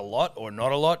seems like a lot or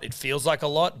not a lot. It feels like a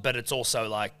lot, but it's also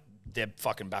like they're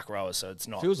fucking back rowers, so it's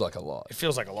not. Feels like a lot. It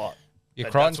feels like a lot. Yeah,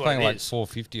 But Crichton's that's what playing it like is.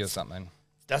 450 or something.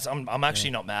 I'm actually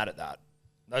not mad at that.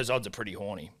 Those odds are pretty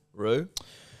horny. Roo?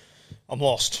 I'm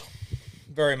lost.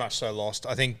 Very much so lost.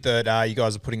 I think that you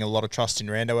guys are putting a lot of trust in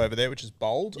Rando over there, which is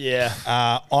bold. Yeah.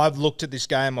 I've looked at this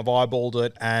game, I've eyeballed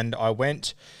it, and I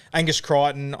went Angus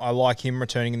Crichton. I like him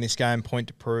returning in this game, point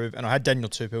to prove. And I had Daniel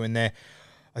Tupou in there.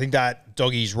 I think that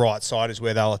Doggy's right side is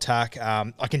where they'll attack.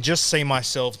 I can just see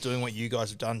myself doing what you guys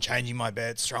have done, changing my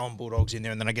bets, throwing Bulldogs in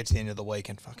there, and then I get to the end of the week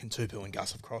and fucking Tupou and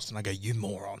Gus have crossed, and I go, you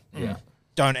moron. Yeah.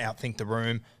 Don't outthink the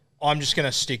room. I'm just going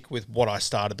to stick with what I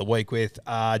started the week with.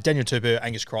 Daniel Tupou,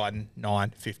 Angus Crichton,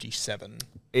 9.57.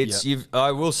 It's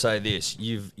I will say this: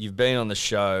 you've been on the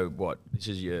show. What, this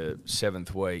is your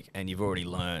 7th week, and you've already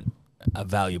learned a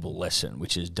valuable lesson,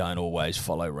 which is don't always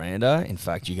follow Rando. In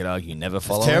fact, you could argue never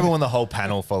follow. It's terrible when the whole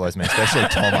panel follows me, especially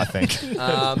Tom, I think.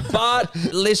 But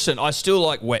listen, I still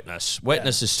like wetness.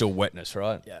 Wetness is still wetness,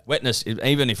 right? Yeah. Wetness,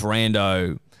 even if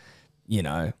Rando,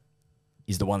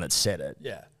 is the one that said it.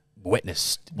 Yeah.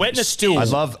 Wetness still. I'd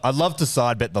love to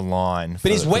side bet the line.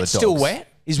 But is for wet the still Dogs. wet?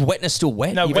 Is wetness still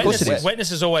wet? No, Yeah, of course it is.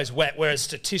 wetness is always wet, whereas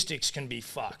statistics can be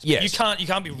fucked. Yes. You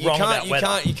can't be wrong about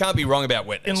weather. You can't be wrong about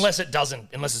wetness. unless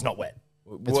it's not wet.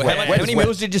 Well, wet. how Wet many is wet.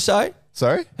 mils did you say?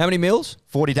 Sorry? How many mils?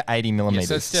 40 to 80 millimetres. Yeah,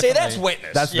 so it's See, that's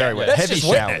wetness. That's very wet. That's Heavy just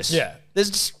showers. wetness. Yeah. There's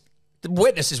just, the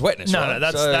wetness is wetness. No, right? no,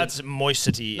 that's So- that's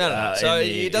moistity. no. So in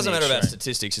the- it doesn't in the matter about extreme.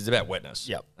 statistics. It's about wetness.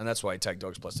 Yep. And that's why you take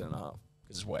Dogs plus 10.5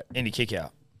 because it's wet. Any kick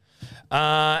out.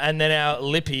 And then our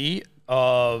Lippy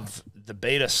of the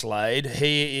beta Slade,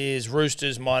 he is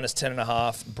Roosters minus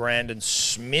 10.5. Brandon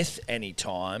Smith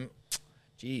anytime.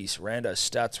 Jeez, Rando's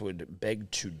stats would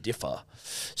beg to differ.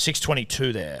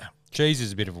 622 there. Cheese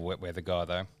is a bit of a wet weather guy,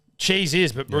 though. Cheese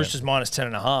is, but Roosters minus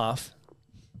 10.5.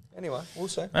 Anyway, we'll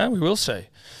see. We will see.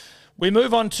 We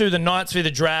move on to the Knights v the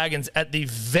Dragons at the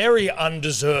very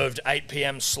undeserved 8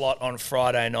 p.m. slot on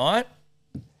Friday night.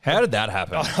 How did that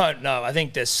happen? I don't know. I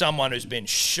think there's someone who's been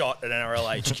shot at NRL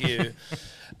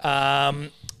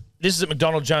HQ. This is at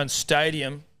McDonald Jones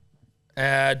Stadium.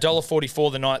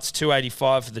 $1.44 the Knights,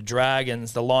 $2.85 for the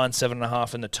Dragons. The line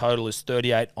 7.5 and the total is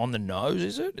 38 on the nose,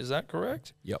 is it? Is that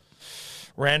correct? Yep.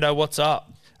 Rando, what's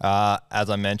up? As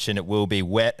I mentioned, it will be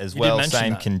wet as well.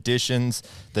 Same that. Conditions.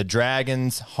 The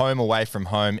Dragons, home away from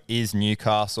home, is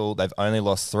Newcastle. They've only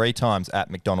lost 3 times at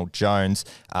McDonald Jones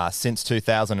since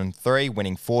 2003,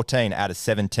 winning 14 out of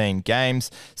 17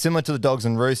 games. Similar to the Dogs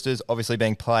and Roosters, obviously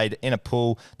being played in a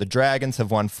pool. The Dragons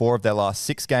have won 4 of their last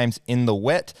 6 games in the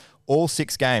wet. All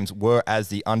 6 games were as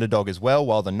the underdog as well,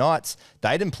 while the Knights,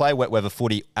 they didn't play wet weather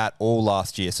footy at all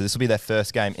last year. So this will be their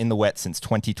first game in the wet since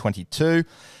 2022.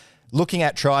 Looking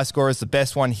at try scorers, the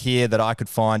best one here that I could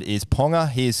find is Ponga.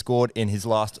 He has scored in his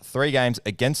last 3 games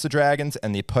against the Dragons,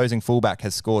 and the opposing fullback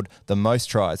has scored the most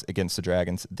tries against the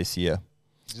Dragons this year.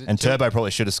 And Turbo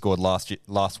probably should have scored last week,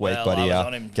 but he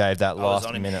gave that last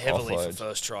minute heavily offload. For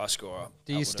first try scorer.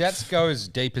 Do your stats go as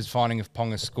deep as finding if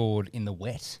Ponga scored in the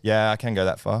wet? Yeah, I can go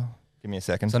that far. Give me a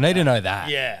second. So I need to know that.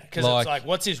 Yeah, because it's like,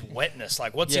 what's his wetness?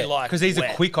 Like, what's he like? Because he's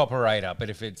wet? a quick operator, but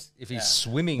if he's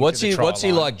swimming, What's to the he try What's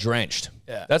he line- like drenched?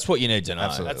 Yeah. That's what you need to know.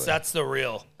 Absolutely. That's the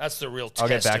real test. I'll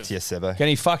get back of- to you, Sebo. Can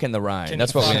he fuck in the rain? Can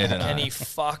That's he what we fuck- need to know. Can he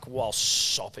fuck while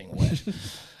sopping wet?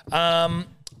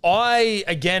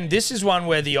 This is one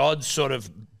where the odds sort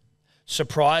of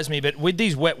surprise me, but with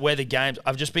these wet weather games,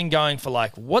 I've just been going for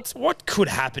like, what could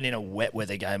happen in a wet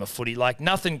weather game of footy? Like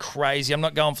nothing crazy. I'm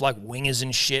not going for like wingers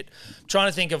and shit. I'm trying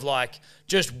to think of like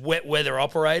just wet weather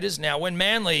operators. Now, when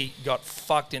Manly got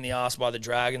fucked in the ass by the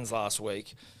Dragons last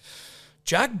week,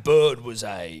 Jack Bird was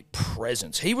a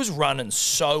presence. He was running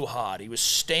so hard. He was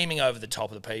steaming over the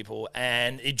top of the people,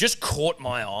 and it just caught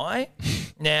my eye.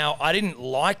 Now, I didn't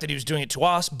like that he was doing it to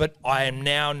us, but I am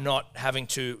now not having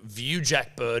to view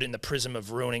Jack Bird in the prism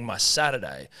of ruining my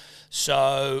Saturday.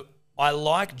 So I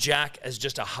like Jack as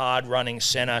just a hard-running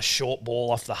centre, short ball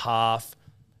off the half.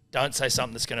 Don't say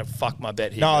something that's going to fuck my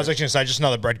bet here. No, I was actually going to say just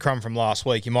another breadcrumb from last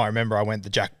week. You might remember I went the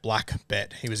Jack Black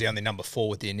bet. He was the only number 4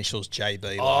 with the initials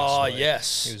JB last week.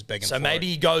 Yes. He was begging so for maybe it.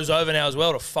 he goes over now as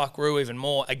well to fuck Roo even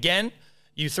more. Again,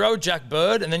 you throw Jack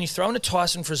Bird and then you throw in a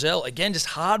Tyson Frizzell. Again, just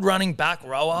hard-running back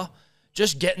rower,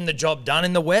 just getting the job done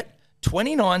in the wet.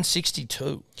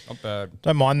 29.62. Not bad.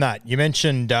 Don't mind that. You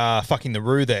mentioned fucking the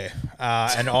Roo there.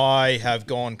 And I have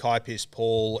gone Kai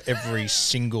Pearce-Paul every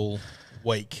single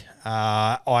week.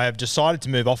 I have decided to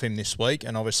move off him this week,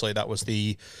 and obviously that was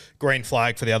the green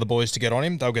flag for the other boys to get on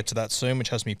him. They'll get to that soon, which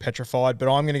has me petrified.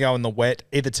 But I'm going to go in the wet,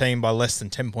 either team by less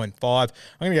than 10.5. I'm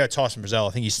going to go Tyson Frizzell.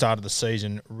 I think he started the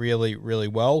season really, really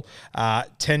well.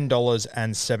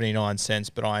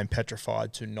 $10.79, but I am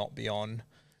petrified to not be on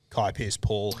Kai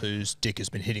Pearce-Paul, whose dick has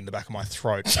been hitting the back of my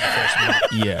throat for the first month.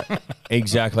 Yeah,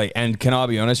 exactly. And can I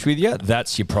be honest with you?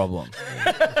 That's your problem.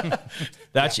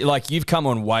 That's like you've come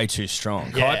on way too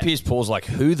strong. Yeah. Kai Pearce-Paul's like,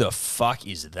 who the fuck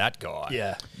is that guy?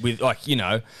 Yeah. With like,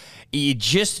 you're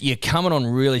coming on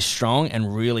really strong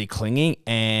and really clinging,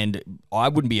 and I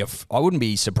wouldn't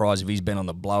be surprised if he's been on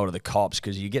the blower to the cops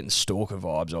because you're getting stalker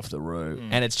vibes off the Roo,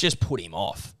 and it's just put him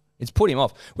off. It's put him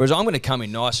off. Whereas I'm going to come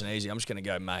in nice and easy. I'm just going to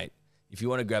go, mate. If you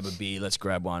want to grab a beer, let's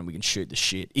grab one. We can shoot the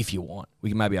shit if you want. We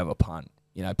can maybe have a punt.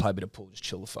 Play a bit of pool, just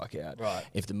chill the fuck out. Right.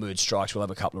 If the mood strikes, we'll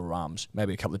have a couple of rums,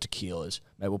 maybe a couple of tequilas.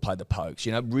 Maybe we'll play the pokes.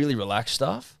 Really relaxed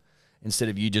stuff instead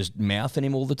of you just mouthing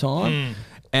him all the time.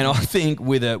 And I think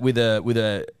with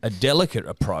a delicate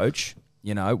approach,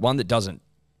 one that doesn't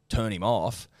turn him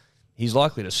off, he's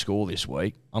likely to score this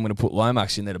week. I'm going to put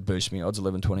Lomax in there to boost me odds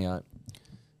 11.28.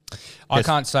 I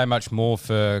can't say much more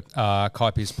for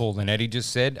Kai Pearce-Paul than Eddie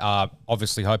just said.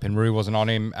 Obviously, hoping Roo wasn't on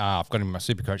him. I've got him in my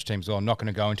Supercoach team, so I'm not going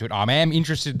to go into it. I am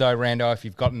interested, though, Rando, if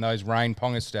you've gotten those rain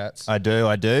Ponga stats. I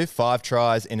do. 5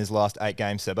 tries in his last 8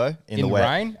 games, Sebo, in the wet.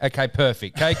 Rain? Okay,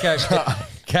 perfect.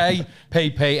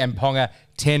 KPP and Ponga,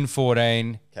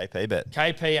 10-14. KP bet.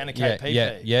 KP and a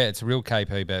KPP. Yeah, it's a real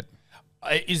KP bet.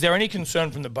 Is there any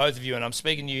concern from the both of you, and I'm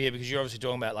speaking to you here because you're obviously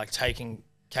talking about like taking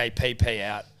KPP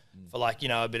out for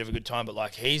a bit of a good time,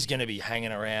 but he's going to be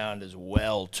hanging around as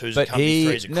well. Twos are coming,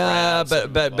 threes are crowds.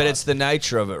 But it's the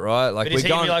nature of it, right? But is he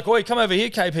going to be like, "Oi, come over here,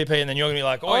 KPP," and then you're going to be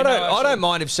like, "Oh, I don't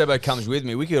mind if Sebo comes with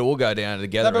me. We could all go down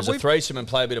together as a threesome and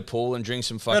play a bit of pool and drink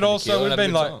some fucking. But also, tequila we've and have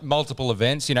been a good time. multiple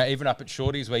events. Even up at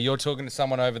Shorty's where you're talking to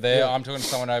someone over there, I'm talking to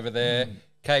someone over there.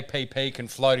 KPP can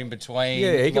float in between.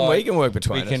 Yeah, we can work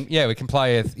between us. We can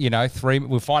play three.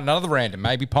 We'll find another random,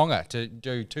 maybe Ponga to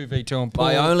do 2v2 and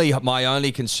pool. My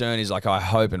only concern is I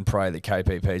hope and pray that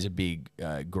KPP is a big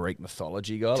Greek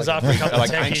mythology guy,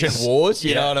 like ancient wars.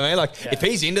 You know what I mean? If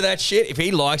he's into that shit, if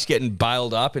he likes getting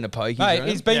bailed up in a pokey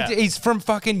room, he's from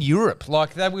fucking Europe.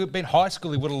 Like that would have been high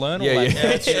school. He would have learned all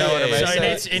that. You know what I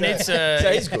mean?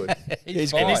 So he's good. He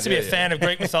needs to be a fan of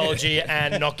Greek mythology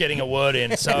and not getting a word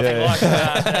in. So if he likes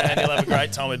that, and he'll have a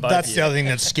great time with both. That's the other thing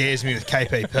that scares me with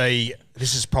KPP.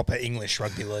 This is proper English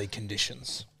rugby league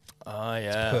conditions. Oh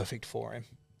yeah, it's perfect for him.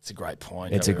 It's a great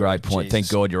point. It's a great point. Jesus. Thank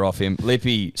God you're off him.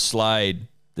 Lippy, Slade,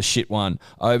 the shit one.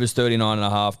 Overs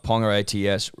 39.5. Ponga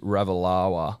ATS,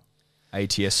 Ravalawa.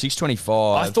 ATS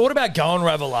 625. I thought about going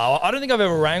Ravalawa. I don't think I've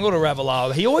ever wrangled a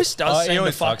Ravalawa. He always does seem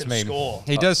to fucking score.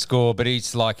 He does score, but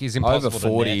he's impossible over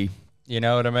 40. to net. You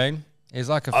know what I mean? He's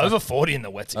like over 40 in the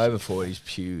wets. Over 40 is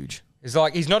huge. It's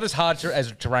like he's not as hard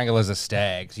to wrangle as a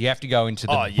Stags. You have to go into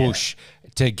the bush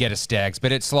to get a Stags,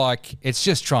 but it's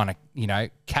just trying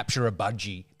to capture a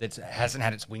budgie that hasn't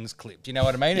had its wings clipped. You know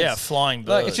what I mean? Yeah, flying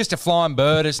bird. It's just a flying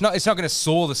bird. It's not going to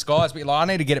soar the skies, but I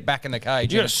need to get it back in the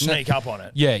cage. You got to sneak up on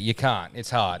it. Yeah, you can't. It's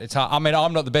hard. I mean,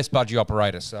 I'm not the best budgie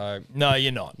operator, so no,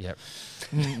 you're not. Yep.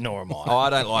 Nor am I. I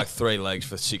don't like 3 legs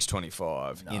for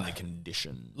 625 in the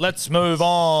condition. Let's move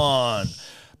on.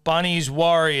 Bunnies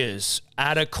Warriors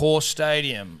at a core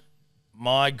stadium.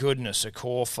 My goodness, a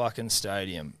core fucking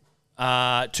stadium.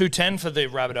 210 for the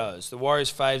Rabbitohs. The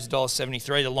Warriors faves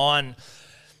 $1.73. The line,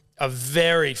 a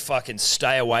very fucking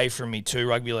stay away from me 2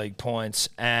 rugby league points,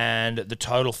 and the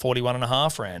total 41.5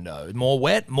 rando. More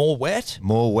wet. More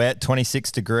wet,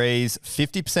 26 degrees,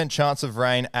 50% chance of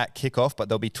rain at kickoff, but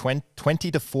there'll be 20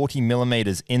 to 40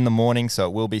 millimetres in the morning, so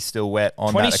it will be still wet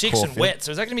on 26 that and wet, so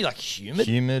is that going to be like humid?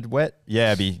 Humid, wet?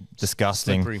 Yeah, it'd be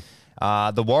disgusting. Slippery.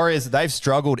 The Warriors, they've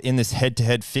struggled in this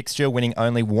head-to-head fixture, winning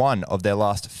only 1 of their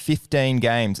last 15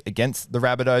 games against the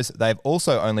Rabbitohs. They've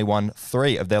also only won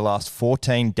 3 of their last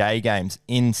 14 day games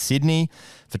in Sydney.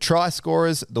 For try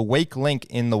scorers, the weak link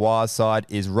in the Wires side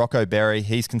is Rocco Berry.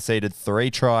 He's conceded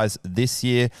 3 tries this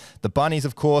year. The Bunnies,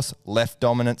 of course, left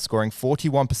dominant, scoring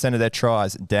 41% of their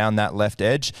tries down that left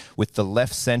edge, with the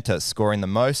left centre scoring the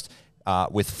most.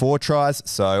 With 4 tries,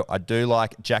 so I do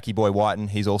like Jackie Boy Whiten.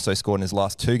 He's also scored in his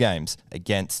last 2 games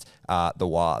against the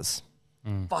Wars.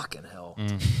 Fucking hell.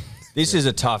 This is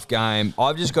a tough game.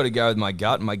 I've just got to go with my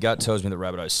gut, and my gut tells me the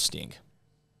Rabbitohs stink.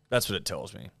 That's what it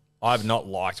tells me. I've not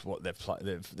liked what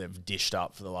they've dished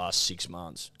up for the last 6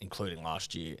 months, including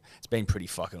last year. It's been pretty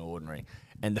fucking ordinary.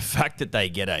 And the fact that they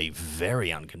get a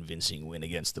very unconvincing win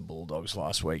against the Bulldogs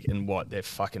last week, and they're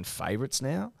fucking favourites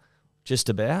now, just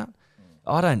about.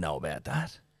 I don't know about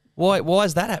that. Why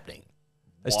is that happening?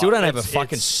 They still don't have a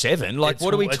fucking 7. Like,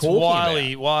 what are we talking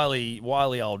about?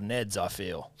 Wily old Neds, I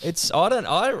feel. I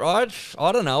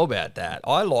don't know about that.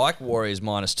 I like Warriors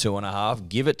 -2.5.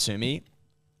 Give it to me,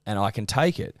 and I can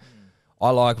take it. I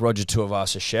like Roger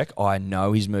Tuivasa-Sheck. I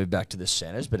know he's moved back to the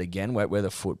centres, but again, wet weather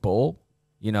football.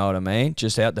 You know what I mean?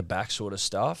 Just out the back sort of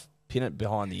stuff. Pin it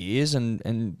behind the ears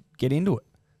and get into it.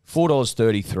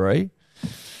 $4.33.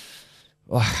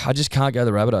 I just can't go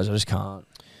the Rabbitohs. I just can't.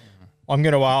 I'm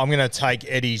gonna take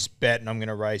Eddie's bet and I'm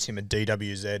gonna raise him a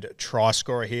DWZ try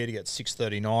scorer here to get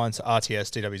 639. So RTS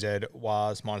DWZ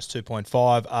was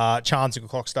 -2.5. Chance of a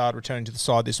clock start returning to the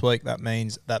side this week. That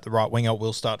means that the right winger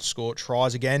will start to score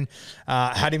tries again.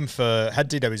 Had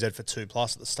DWZ for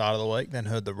 2+ at the start of the week. Then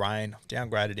heard the rain.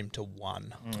 Downgraded him to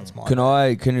 1. That's my. Can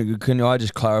I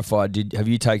just clarify? Have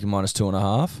you taken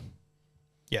 -2.5?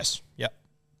 Yes. Yep.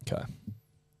 Okay.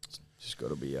 Just got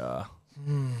to be.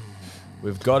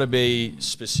 We've got to be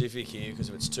specific here, because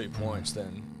if it's 2 points,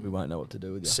 then we won't know what to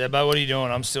do with you. Sebo, what are you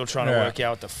doing? I'm still trying to work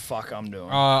out what the fuck I'm doing.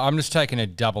 I'm just taking a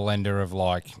double ender of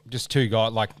just 2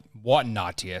 guys, like Whiten and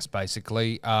RTS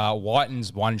basically.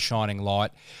 Whiten's one shining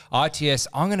light. RTS,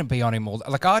 I'm going to be on him all.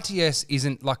 Like RTS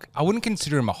isn't I wouldn't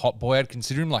consider him a hot boy. I'd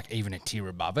consider him even a tier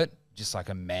above it, just like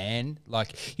a man.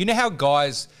 You know how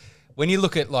guys, when you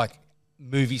look at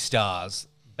movie stars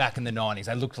back in the 90s,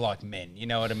 they looked like men. You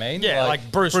know what I mean? Yeah,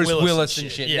 like Bruce Willis and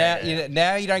shit. Yeah,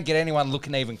 now you don't get anyone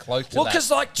looking even close to that. Well,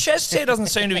 because chest hair doesn't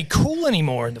seem to be cool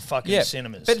anymore in the fucking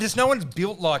cinemas. But there's no one's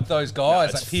built like those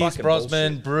guys. Like Pierce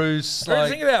Brosnan, bullshit. Bruce.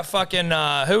 Think about fucking,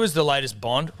 who was the latest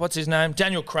Bond? What's his name?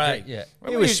 Daniel Craig. Yeah.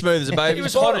 He was smooth as a baby. He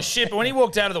was hot as shit, but when he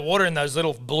walked out of the water in those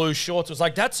little blue shorts, it was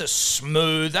like, that's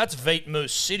Veet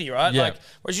Moose City, right? Yeah.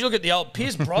 Whereas you look at the old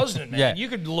Pierce Brosnan, man, you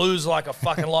could lose a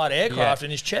fucking light aircraft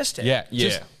in his chest hair.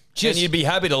 Yeah. And you'd be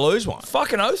happy to lose one.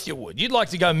 Fucking oath you would. You'd like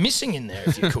to go missing in there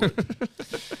if you could.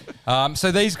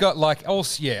 So these got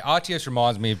RTS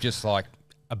reminds me of just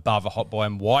above a hot boy,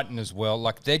 and Whiten as well.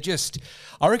 Like, they're just,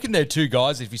 I reckon they're two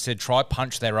guys, if you said try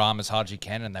punch their arm as hard as you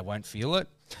can and they won't feel it,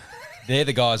 they're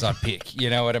the guys I'd pick. You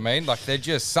know what I mean? Like, they're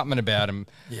just something about them.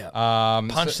 Yeah.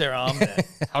 Punch their arm there.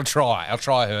 I'll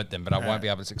try hurt them, but I won't be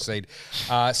able to succeed.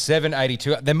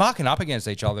 782. They're marking up against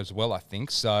each other as well, I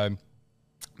think. So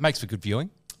makes for good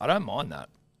viewing. I don't mind that.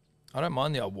 I don't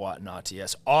mind the old White and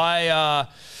RTS. I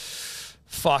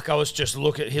was just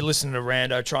listening to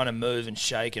Rando trying to move and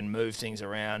shake and move things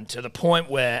around to the point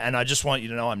where, and I just want you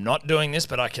to know I'm not doing this,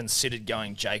 but I considered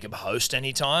going Jacob Host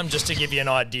anytime, just to give you an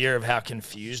idea of how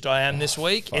confused I am this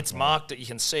week. It's marked that you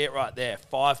can see it right there,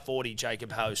 540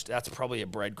 Jacob Host. That's probably a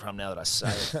breadcrumb now that I say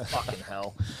it. Fucking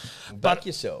hell. Back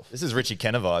yourself. This is Richie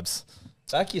Kenner vibes.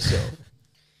 Back yourself.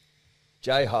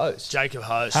 Jay Host. Jacob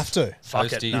Host. Have to. Fuck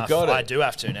Hosty. it. You've No, got it. I do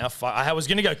have to now. I was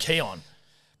going to go Keon,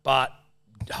 but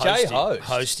Jay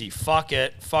Hosty. Fuck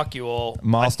it. Fuck you all.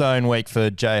 Milestone week for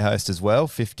Jay Host as well.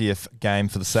 50th game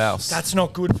for the Souths. That's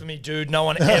not good for me, dude. No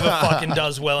one ever fucking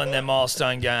does well in their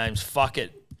milestone games. Fuck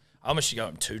it. I almost should go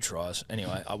him 2 tries.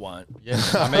 Anyway, I won't. Yeah.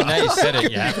 I mean, now you said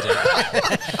it, you have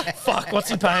to. Fuck, what's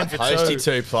he paying for 2? Hosty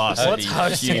 2 plus. What's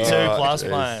Hosty 2 plus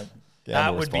paying? That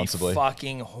Gamble would be responsibly.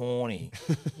 fucking horny.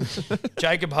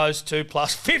 Jacob Host 2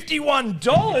 plus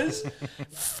 $51.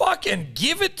 Fucking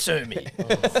give it to me.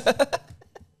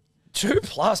 2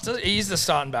 plus. He's the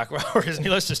starting back rower, isn't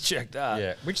he? Let's just check that.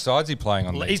 Yeah. Which side's he playing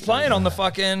on? He's playing on the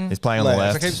fucking. He's playing on the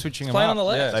Left. left. I keep switching him playing up. on the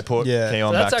left. They put Yeah.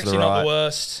 Keon That's back to the actually not right. the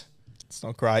worst. It's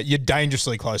not great. You're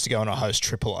dangerously close to going a Host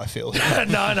triple, I feel. No.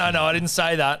 I didn't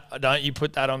say that. Don't you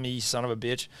put that on me, you son of a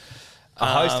bitch. A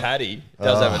Host Hattie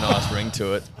does have a nice ring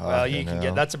to it. Well, you can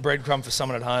get that's a breadcrumb for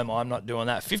someone at home. I'm not doing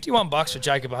that. $51 for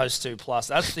Jacob Host 2 plus.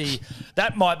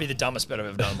 That might be the dumbest bet I've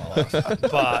ever done in my life,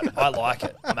 but I like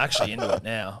it. I'm actually into it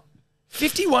now.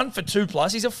 51 for 2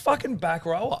 plus. He's a fucking back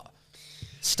rower,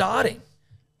 starting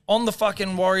on the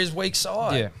fucking Warriors weak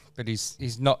side. Yeah, but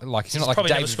he's not like Probably never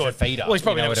David scored. Fafita. Well, he's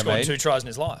probably you know never what scored I mean? 2 tries in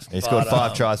his life. He scored But,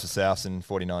 5 tries for Souths in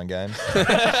 49 games.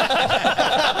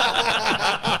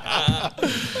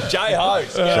 Jay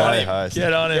Host. Jay Host.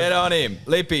 Get on him. Get on him.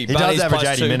 Lippy. He does average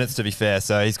 80 minutes, to be fair,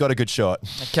 so he's got a good shot.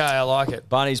 Okay, I like it.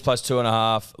 Bunnies plus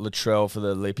 2.5. Latrell for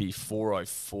the Lippy,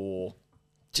 404.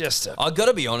 Just a I got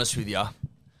to be honest with you.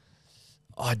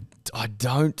 I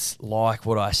don't like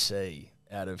what I see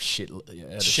out of shit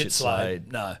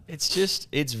Slade. No.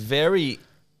 It's very.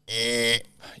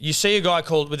 You see a guy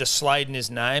called with a Slade in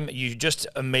his name, you just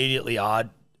immediately are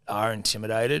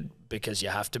intimidated because you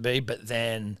have to be. But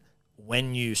then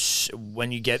when you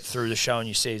get through the show and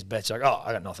you see his bets, you're like, oh,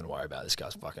 I got nothing to worry about. This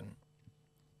guy's fucking,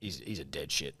 he's a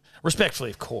dead shit. Respectfully,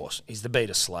 of course, he's the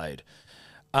beat of Slade.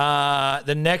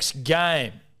 The next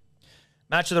game,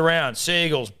 match of the round: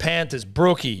 Seagulls, Panthers,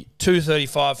 Brookie,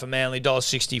 $2.35 for Manly,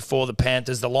 $1.60 for the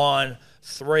Panthers. The line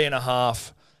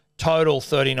 3.5. Total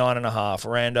 39.5.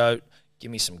 Rando,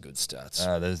 give me some good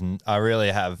stats. I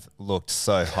really have looked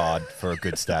so hard for a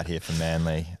good stat here for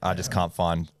Manly. I just can't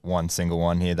find one single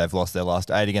one here. They've lost their last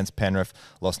 8 against Penrith,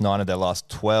 lost 9 of their last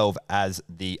 12 as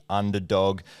the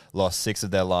underdog, lost 6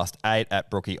 of their last 8 at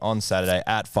Brookie on Saturday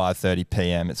at 5:30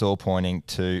 p.m. It's all pointing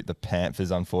to the Panthers,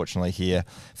 unfortunately, here.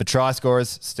 For try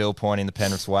scorers, still pointing the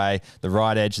Penrith's way. The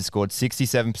right edge has scored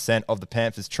 67% of the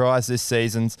Panthers' tries this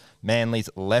season. Manly's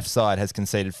left side has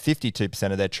conceded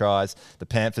 52% of their tries. The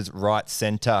Panthers' right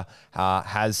centre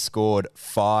has scored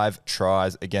 5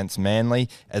 tries against Manly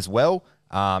as well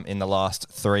in the last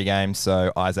 3 games.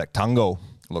 So Isaac Tungal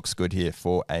looks good here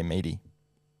for a meaty.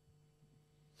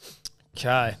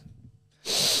 Okay.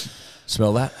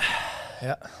 Smell that?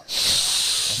 Yeah.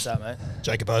 What's that, mate?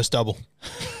 Jacob Host double.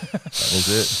 That is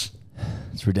it.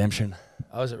 It's redemption.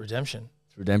 Oh, is it redemption?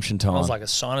 It's redemption time. Smells like a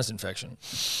sinus infection.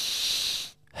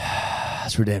 It's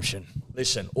redemption.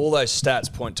 Listen, all those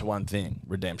stats point to one thing: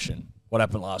 redemption. What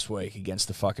happened last week against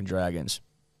the fucking Dragons?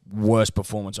 Worst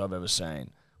performance I've ever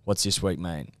seen. What's this week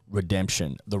mean?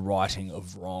 Redemption. The righting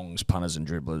of wrongs, punters and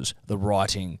dribblers. The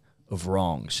righting of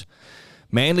wrongs.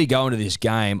 Manly go into this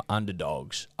game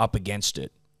underdogs, up against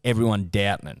it. Everyone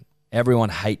doubting it. Everyone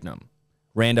hating them.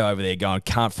 Rando over there going,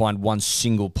 can't find one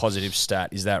single positive stat.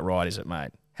 Is that right, is it,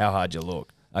 mate? How hard you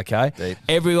look. Okay? Deep.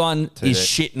 Everyone is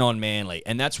deep. shitting on Manly,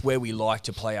 and that's where we like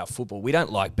to play our football. We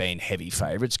don't like being heavy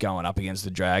favourites going up against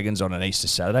the Dragons on an Easter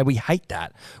Saturday. We hate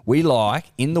that. We like,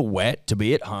 in the wet, to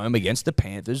be at home against the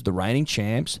Panthers, the reigning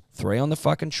champs, 3 on the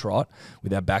fucking trot,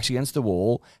 with our backs against the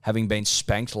wall, having been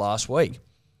spanked last week.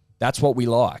 That's what we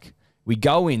like. We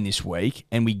go in this week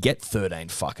and we get 13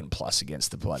 fucking plus against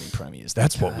the bloody Premiers.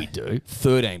 That's what we do.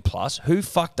 13 plus. Who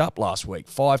fucked up last week?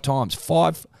 5 times.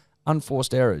 5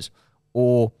 unforced errors.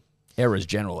 Or errors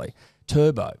generally.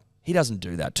 Turbo. He doesn't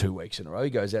do that 2 weeks in a row. He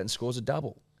goes out and scores a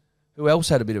double. Who else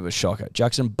had a bit of a shocker?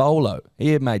 Jackson Bolo. He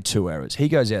had made 2 errors. He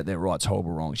goes out there, rights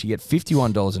horrible wrongs. You get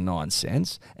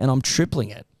 $51.09, and I'm tripling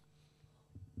it.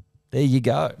 There you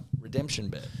go. Redemption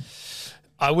bet.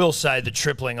 I will say the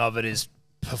tripling of it is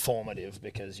performative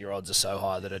because your odds are so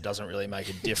high that it doesn't really make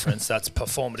a difference. That's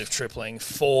performative tripling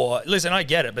for... Listen, I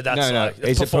get it, but that's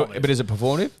it's performative. But is it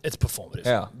performative? It's performative.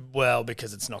 How? Well,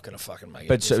 because it's not going to fucking make it.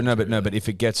 But if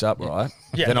it gets up, right,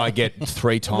 then I get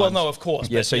 3 times. Well, no, of course.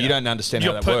 Yeah, so you don't understand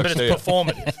how that works, but it's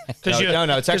performative.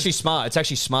 No, it's actually smart. It's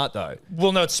actually smart, though.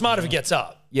 Well, no, it's smart if it gets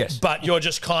up. Yes. But you're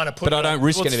just kind of putting... But I don't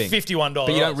risk anything. It's $51.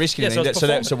 But you don't risk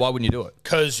anything. So why wouldn't you do it?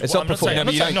 Because it's not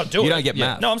performative. You don't get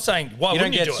math. No, I'm saying, why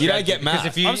wouldn't you do it? You don't get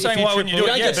math. I'm saying, why wouldn't you do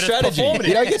it? You don't get strategy.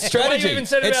 You don't get strategy. You even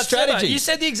said about strategy. You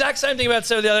said the exact same thing about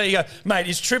Seba the other day. You go, mate,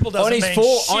 his triple doesn't mean shit.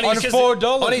 On his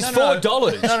 $4. On his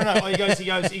 $4. No.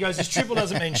 He goes, his triple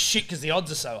doesn't mean shit because the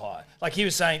odds are so high. Like he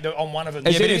was saying that on one of them.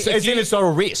 As in it's not a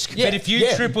risk. But if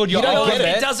you tripled your Olin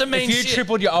bet, it doesn't mean if you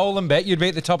tripled your Olin bet, you'd be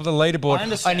at the top of the leaderboard,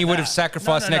 and you would have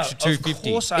sacrificed an extra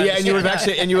 $250. Yeah, and you would have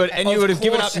actually, and you would have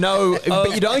given up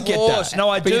but you don't get that. No,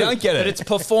 I do. But you don't get it. But it's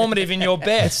performative in your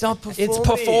bet. It's not performative. It's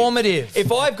performative.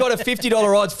 If I've got a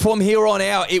 $50 odds from here on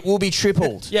out, it will be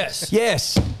tripled. Yes.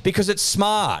 Yes, because it's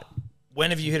smart. When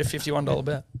have you hit a $51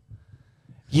 bet?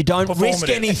 You don't risk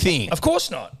anything. Of course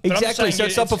not. Exactly. So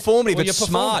it's not performative. It's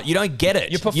smart. You don't get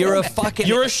it. You're a fucking.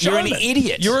 You're an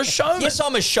idiot. You're a showman. Yes,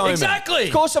 I'm a showman. Exactly.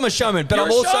 Of course, I'm a showman, but I'm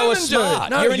also a smart.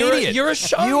 No, you're an idiot. You're a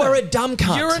showman. You are a dumb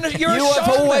cunt. You have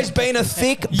always been a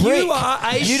thick brick. You are a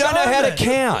showman. You don't know how to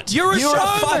count. You're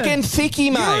a fucking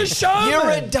thickie, mate. You're a showman.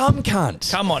 You're a dumb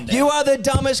cunt. Come on now. You are the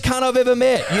dumbest cunt I've ever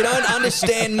met. You don't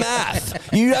understand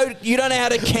math. You don't know how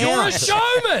to count. You're a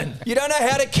showman. You don't know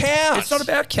how to count. It's not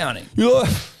about counting.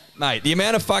 Mate, the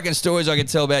amount of fucking stories I can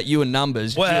tell about you and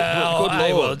numbers.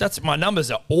 Well, that's my numbers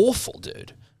are awful,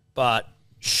 dude. But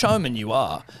showman you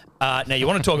are. Now, you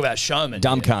want to talk about showman.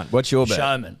 Dumb cunt. What's your bet?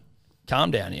 Showman.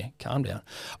 Calm down here. Calm down.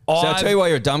 So I'll tell you why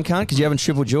you're a dumb cunt, because you haven't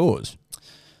tripled yours.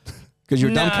 Because you're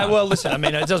a dumb cunt. Well, listen, I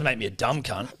mean, it doesn't make me a dumb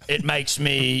cunt. It makes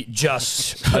me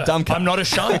just... a dumb cunt. I'm not a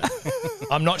showman.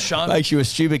 I'm not showman. Makes you a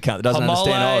stupid cunt that doesn't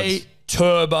understand odds.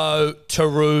 Turbo,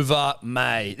 Taruva,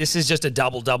 May. This is just a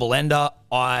double ender.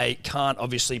 I can't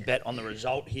obviously bet on the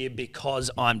result here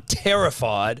because I'm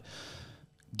terrified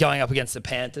going up against the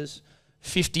Panthers.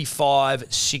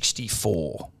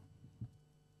 55-64.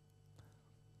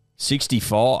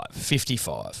 65.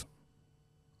 55.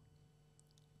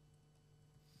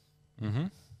 Mm-hmm.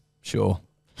 Sure.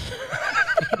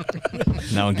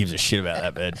 No one gives a shit about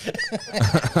that bet.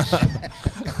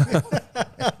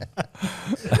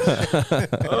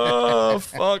 Oh,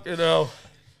 fucking hell.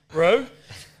 Bro?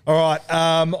 All right,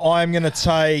 I'm going to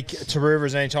take Taruva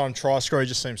as anytime try scorer. He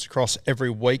just seems to cross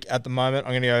every week at the moment.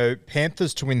 I'm going to go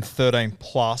Panthers to win 13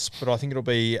 plus, but I think it'll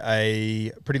be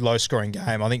a pretty low scoring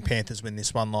game. I think Panthers win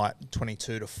this one like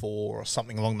 22-4 or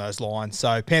something along those lines.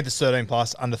 So Panthers 13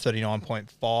 plus, under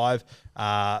 39.5,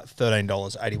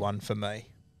 $13.81 for me.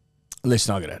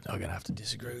 Listen, I'm gonna have to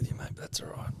disagree with you, mate, but that's all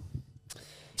right.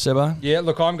 Sebo? Yeah,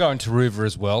 look, I'm going Taruva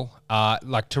as well.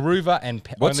 Like Taruva and...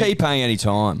 What's he paying any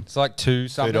time? It's like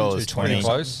 $2.20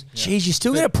 close. Jeez, you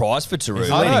still get a price for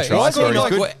Taruva. Leading try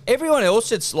scorer. Everyone else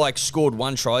that's like scored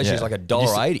one try, she's like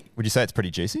 $1.80. Would you say it's pretty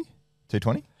juicy?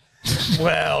 220?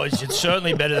 Well, it's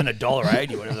certainly better than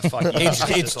 $1.80, whatever the fuck.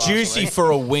 It's juicy for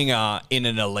a winger in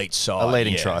an elite side. A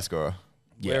leading try scorer.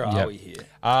 Where are we here?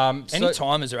 Any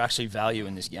time is there actually value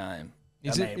in this game?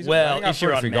 Is it well, if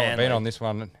you're on bet on this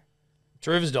one.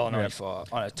 Taruva's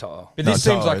 $1.95 on a tile. But this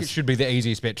seems like it should be the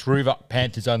easiest bet. Taruva,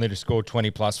 Panthers only to score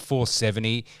 20 plus,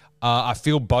 470. I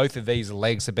feel both of these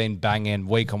legs have been banging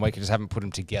week on week. I just haven't put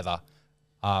them together.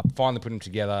 Finally put them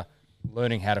together,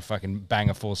 learning how to fucking bang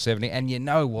a 470. And you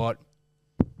know what?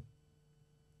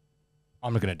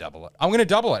 I'm going to double it. I'm going to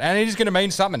double it. And it is going to mean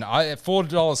something.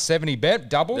 $4.70 bet,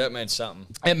 double. That means something.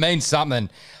 It means something.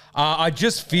 I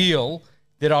just feel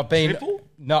that I've been... Triple?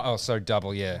 No,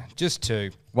 double, yeah. Just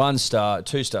 2. 1 star,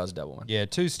 2 stars, double one. Yeah,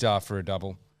 2 star for a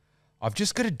double. I've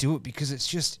just got to do it because it's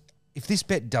just... If this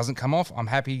bet doesn't come off, I'm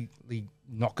happily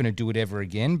not going to do it ever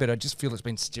again, but I just feel it's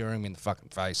been staring me in the fucking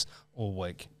face all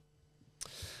week.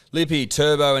 Lippy,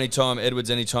 Turbo anytime, Edwards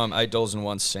anytime,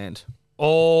 $8.01.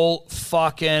 All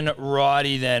fucking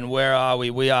righty then. Where are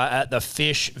we? We are at the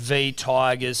Fish v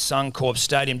Tigers, Suncorp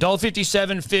Stadium.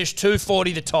 $1.57 Fish,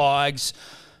 $2.40 the Tigers.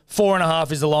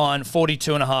 4.5 is the line,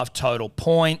 42.5 total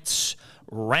points.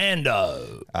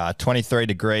 Rando. 23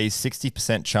 degrees,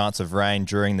 60% chance of rain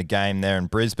during the game there in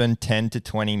Brisbane, 10 to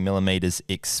 20 millimetres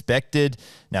expected.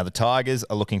 Now, the Tigers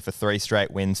are looking for 3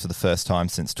 straight wins for the first time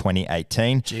since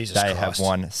 2018. Jesus They have Christ.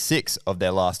 won 6 of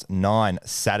their last 9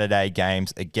 Saturday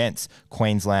games against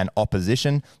Queensland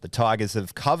opposition. The Tigers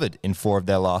have covered in 4 of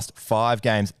their last 5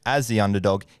 games as the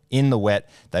underdog in the wet.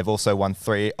 They've also won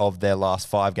 3 of their last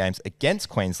 5 games against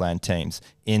Queensland teams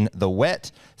in the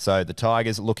wet. So the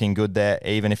Tigers looking good there,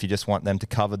 even if you just want them to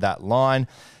cover that line.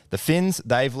 The Finns,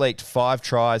 they've leaked 5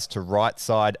 tries to right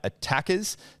side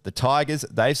attackers. The Tigers,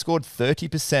 they've scored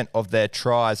 30% of their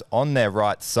tries on their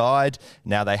right side.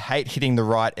 Now, they hate hitting the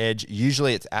right edge.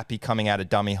 Usually it's Appy coming out of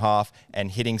dummy half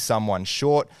and hitting someone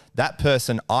short. That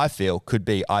person, I feel, could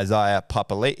be Isaiah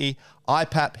Papali'i.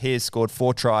 IPAP, he has scored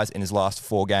 4 tries in his last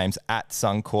 4 games at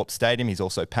Suncorp Stadium. He's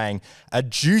also paying a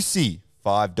juicy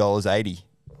 $5.80.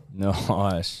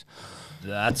 Nice.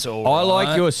 That's all I right.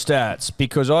 like your stats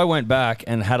because I went back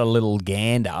and had a little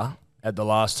gander at the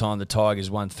last time the Tigers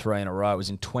won 3 in a row. It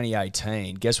was in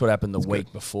 2018. Guess what happened the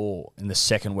week before in the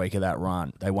second week of that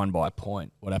run? They won by a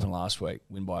point. What happened last week?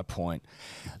 Win by a point.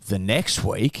 The next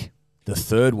week, the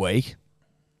third week,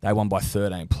 they won by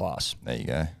 13 plus. There you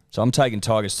go. So I'm taking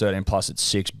Tigers 13 plus at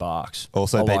 $6.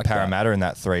 Also I beat like that. Parramatta in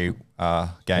that 3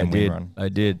 game win run. I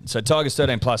did. So Tigers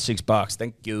 13 plus $6.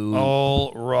 Thank you.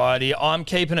 All righty. I'm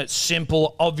keeping it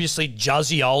simple. Obviously,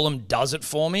 Juzzy Olam does it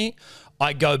for me.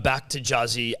 I go back to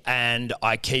Juzzy and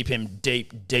I keep him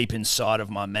deep, deep inside of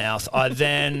my mouth. I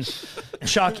then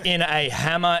chuck in a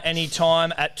hammer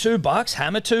anytime at $2.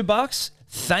 Hammer $2.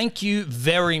 Thank you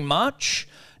very much.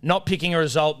 Not picking a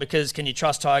result because can you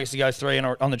trust Tigers to go 3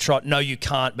 on the trot? No, you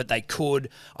can't, but they could.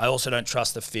 I also don't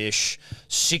trust the fish.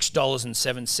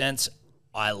 $6.07.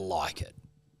 I like it.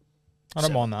 I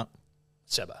don't mind that.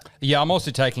 Sebo. Yeah, I'm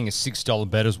also taking a $6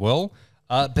 bet as well,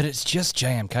 but it's just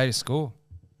JMK to score.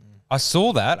 I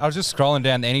saw that. I was just scrolling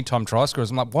down the anytime try scorers.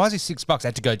 I'm like, why is he $6? I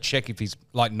had to go check if he's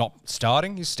like not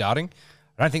starting. He's starting.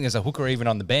 I don't think there's a hooker even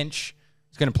on the bench.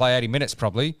 He's going to play 80 minutes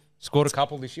probably. Scored a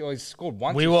couple this year. Oh, he's scored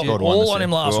once. We this were year. all on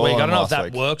him last We were week. all I on don't know him if that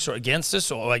last week. works or against us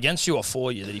or against you or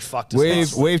for you that he fucked us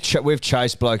last week. We've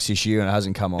chased blokes this year and it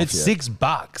hasn't come off It's yet.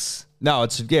 $6. No,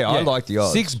 it's I like the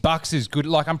odds. $6 is good.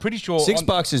 Like I'm pretty sure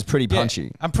 $6 is pretty Yeah,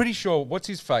 punchy. I'm pretty sure. What's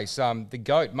his face? The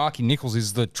goat, Marky Nichols,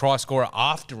 is the try scorer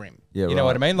after him. Yeah, you know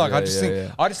what I right. mean? Like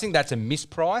Yeah, I just think that's a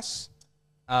misprice.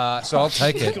 So I'll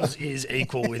take it. Nichols is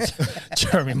equal with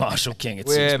Jeremy Marshall King at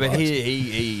Yeah, $6. but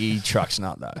he trucks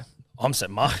nut though. I'm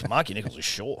saying Marky Nichols is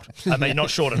short. I mean,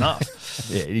 not short enough.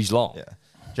 Yeah, he's long. Yeah.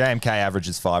 JMK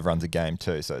averages 5 runs a game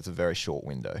too, so it's a very short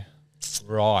window.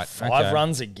 Right. 5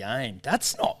 runs a game.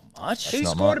 That's not much. He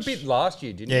not scored much. a bit last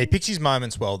year, didn't Yeah, he? he picks his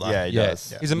moments well, though. Yeah, he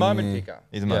does. He's a moment picker.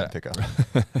 He's a moment picker.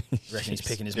 Reckon he's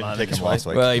picking his Didn't moment pick this him week. last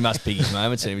week. Well, he must pick his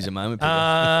moments, and he was a moment picker.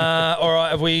 All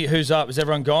right, who's up? Is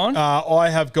everyone gone? I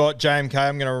have got JMK.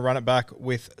 I'm going to run it back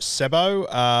with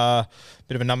Sebo.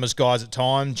 Bit of a numbers guys at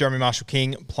time. Jeremy Marshall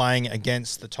King playing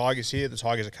against the Tigers here. The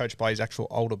Tigers are coached by his actual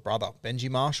older brother, Benji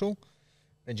Marshall.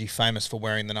 Benji famous for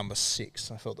wearing the number 6.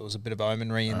 I felt there was a bit of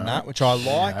omenry in that, which I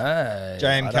like. Hey,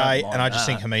 JMK, I don't and I mind just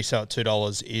think that. Hamiso at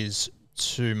 $2 is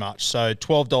too much. So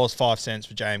 $12.05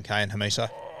 for JMK and Hamiso.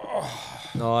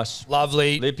 Nice.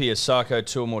 Lovely. Lippy, Asako,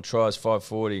 2 or more tries,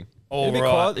 540. All a bit right.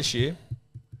 quiet this year.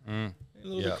 A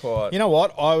little bit quiet. You know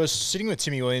what? I was sitting with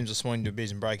Timmy Williams this morning to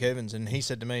Beers and Break Evans, and he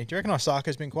said to me, "Do you reckon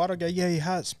Isako's been quiet?" I go, "Yeah, he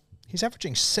has. He's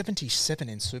averaging 77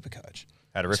 in Supercoach.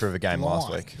 Had a ripper of a game last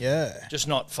Flying. week. Yeah, Just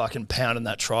not fucking pounding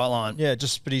that try line. yeah.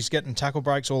 But he's getting tackle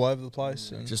breaks all over the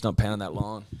place. And Just not pounding that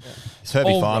line. It's Herbie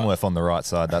All Farnworth on the right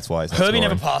side. That's why he's not Herbie scoring.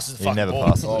 never passes the He fucking never ball.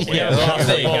 passes. He never passes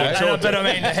There the you ball. go. But I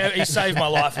mean, he saved my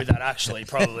life with that, actually,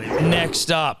 probably.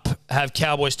 Next up, have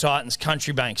Cowboys Titans,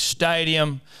 Country Bank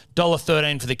Stadium.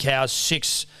 $1.13 for the Cows,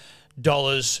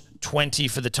 $6.20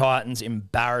 for the Titans.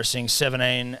 Embarrassing.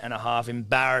 17.5.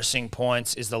 Embarrassing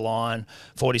points is the line.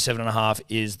 47.5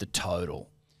 is the total.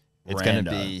 It's going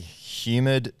to Rando. be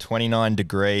humid, 29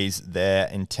 degrees there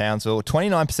in Townsville.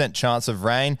 29% chance of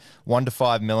rain, 1 to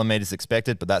 5 millimetres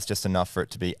expected, but that's just enough for it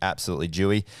to be absolutely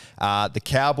dewy. The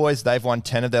Cowboys, they've won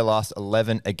 10 of their last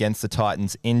 11 against the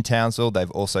Titans in Townsville. They've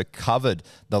also covered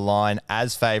the line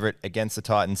as favourite against the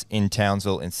Titans in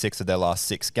Townsville in 6 of their last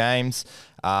 6 games.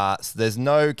 So there's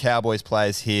no Cowboys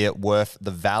players here worth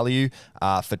the value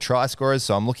for try scorers.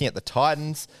 So I'm looking at the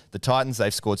Titans. The Titans,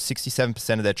 they've scored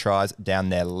 67% of their tries down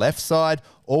their left side.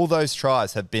 All those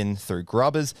tries have been through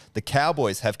grubbers. The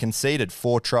Cowboys have conceded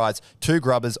 4 tries, 2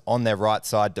 grubbers on their right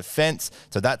side defence.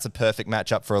 So that's a perfect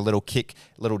matchup for a little kick,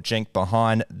 little jink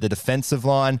behind the defensive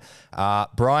line.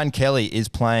 Brian Kelly is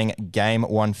playing game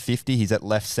 150. He's at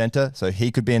left centre, so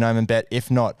he could be an omen bet.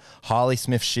 If not, Harley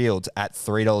Smith-Shields at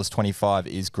 $3.25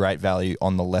 is great value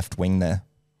on the left wing there.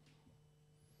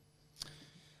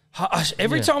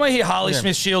 Every time I hear Harley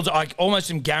Smith-Shields, I almost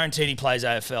am guaranteed he plays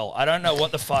AFL. I don't know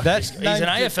what the fuck. He's an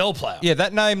AFL player. Yeah,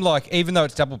 that name, like, even though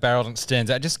it's double-barreled and it stands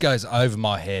out, it just goes over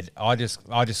my head. I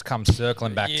just come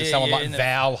circling back to someone like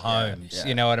Val Holmes. Yeah.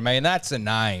 You know what I mean? That's a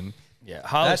name. Yeah,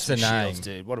 Harley That's the Smith-Shields,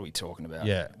 name. dude. What are we talking about?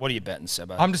 Yeah. What are you betting,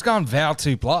 Sebo? I'm just going Val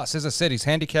 2+. As I said, his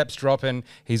handicap's dropping.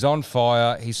 He's on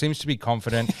fire. He seems to be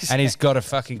confident, and he's got a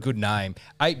fucking good name.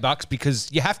 $8 because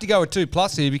you have to go with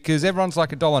 2+ here because everyone's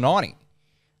like $1.90.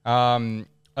 I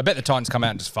bet the Titans come out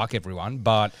and just fuck everyone,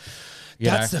 but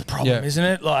that's the problem, isn't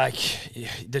it? Like,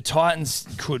 the Titans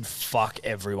could fuck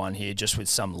everyone here just with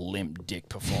some limp dick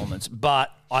performance.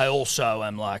 But I also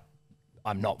am like,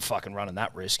 I'm not fucking running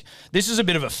that risk. This is a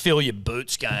bit of a fill your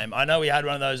boots game. I know we had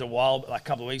one of those a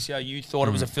couple of weeks ago. You thought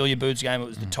it was a fill your boots game. It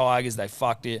was the Tigers. They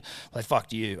fucked it. They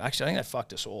fucked you. Actually, I think they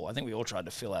fucked us all. I think we all tried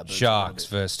to fill our boots. Sharks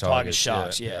versus Tigers.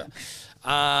 Sharks, yeah.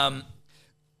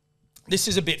 This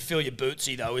is a bit fill your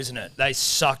bootsy though, isn't it? They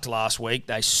sucked last week.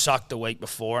 They sucked the week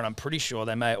before, and I'm pretty sure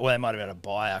they might have had a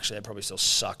bye. Actually, they probably still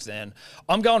sucked then.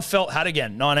 I'm going felt hat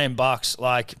again. $19.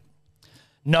 Like,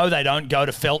 no, they don't go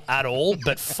to felt at all,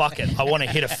 but fuck it. I want to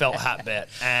hit a felt hat bet,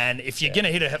 and if you're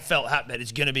gonna hit a felt hat bet,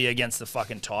 it's gonna be against the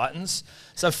fucking Titans.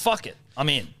 So fuck it. I'm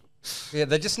in. Yeah,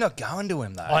 they're just not going to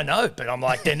him, though. I know, but I'm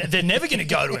like, they're never going to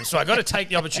go to him. So I got to take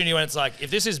the opportunity when it's like,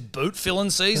 if this is boot filling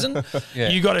season,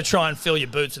 you got to try and fill your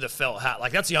boots with a felt hat.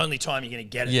 Like, that's the only time you're going to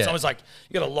get it. Yeah. It's almost like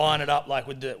you got to line it up like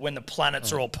with when the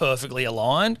planets are all perfectly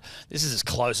aligned. This is as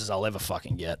close as I'll ever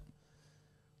fucking get.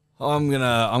 I'm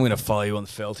gonna follow you on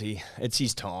the felty. It's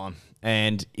his time,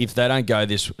 and if they don't go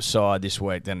this side this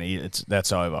week, then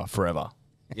that's over forever.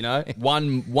 You know,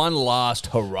 one last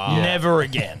hurrah. Never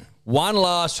again. One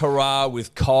last hurrah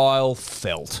with Kyle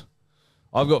Felt.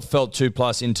 I've got Felt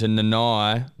 2+ into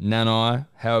Nanai,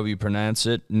 however you pronounce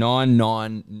it,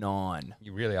 999.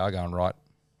 You really are going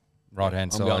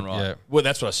right-hand side. I'm going right. Yeah. Well,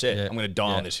 that's what I said. Yeah. I'm going to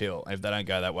die on this hill. And if they don't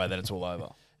go that way, then it's all over.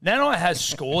 Nanai has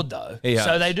scored though, He has.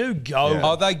 so they do go.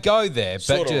 Oh, they go there, but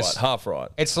Sort of just right, half right.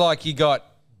 It's like you got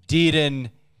Dearden,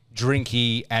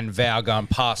 Drinky, and Val going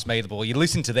past me the ball. You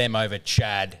listen to them over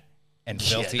Chad and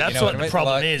Felty. That's you know what I the mean?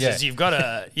 problem Like, is you've got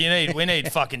to, we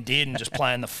need fucking Dearden just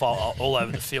playing the all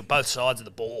over the field, both sides of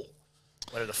the ball,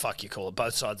 whatever the fuck you call it,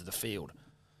 both sides of the field.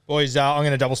 Boys, I'm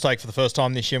going to double stake for the first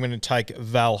time this year. I'm going to take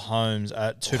Val Holmes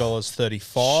at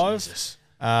 $2.35. Jesus.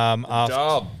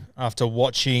 After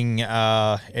watching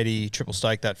Eddie triple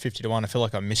stake that 50-1, I feel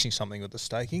like I'm missing something with the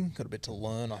staking. Got a bit to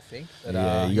learn, I think.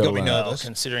 But, you got to be nervous.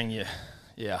 Considering you,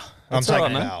 I'm taking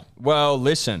right, man. Val. Well,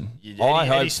 listen,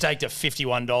 Eddie staked a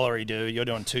 $51, dude. You're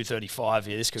doing $2.35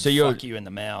 here. This could fuck you in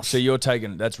the mouth. So you're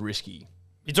taking, that's risky.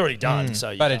 It's already done.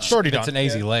 So But it's already it's done. an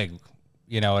easy leg.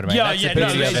 You know what I mean? Yeah, That's yeah, the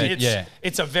no, beauty of it.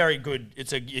 it's a very good,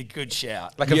 it's a good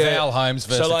shout. Like a Val Holmes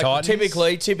versus so like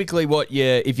Titans. typically what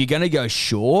if you're going to go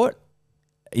short,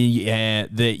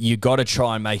 that you got to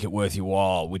try and make it worth your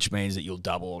while, which means that you'll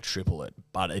double or triple it.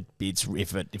 But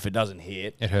if it doesn't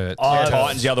hit, It hurts.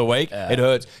 Titans the other week, it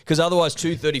hurts because otherwise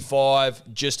 235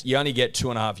 you only get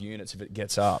 2.5 units if it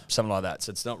gets up, something like that.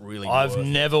 So it's not really. I've worth it.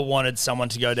 never wanted someone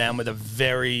to go down with a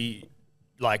very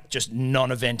just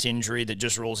non-event injury that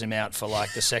just rules him out for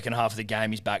like the second half of the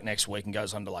game. He's back next week and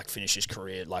goes on to like finish his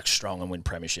career like strong and win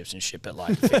premierships and shit. But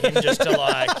like for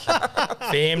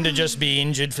him to just be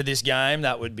injured for this game,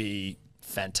 that would be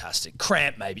fantastic.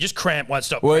 Cramp maybe, just cramp won't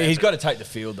stop. Well, cramping. he's got to take the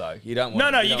field though. You don't.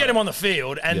 Want You get him on the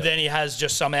field and then he has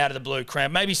just some out of the blue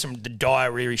cramp. Maybe the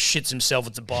diarrhea. He shits himself.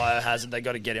 It's a biohazard. They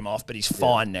got to get him off, but he's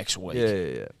fine next week.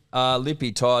 Yeah.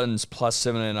 Lippy Titans plus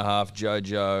 7.5.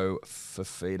 Jojo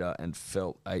Fafita and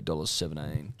Felt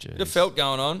 $8.17. Bit of Felt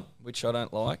going on, which I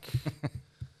don't like.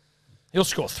 He'll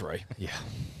score 3. Yeah.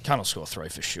 Cunt will score 3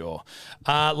 for sure.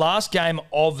 Last game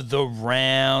of the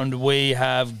round, we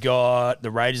have got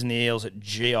the Raiders and the Eels at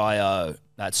GIO.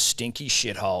 That stinky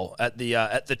shithole at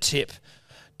the tip.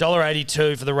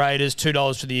 $1.82 for the Raiders,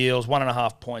 $2 for the Eels,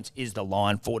 1.5 points is the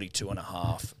line,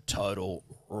 42.5 total.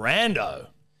 Rando.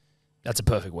 That's a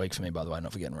perfect week for me, by the way,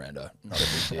 not forgetting Rando. Not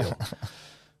a big deal.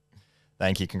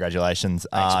 Thank you. Congratulations.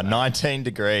 19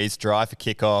 degrees, dry for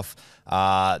kickoff.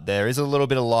 There is a little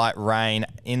bit of light rain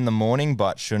in the morning,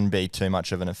 but shouldn't be too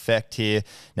much of an effect here.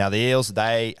 Now, the Eels,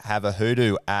 they have a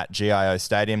hoodoo at GIO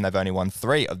Stadium. They've only won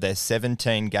 3 of their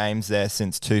 17 games there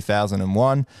since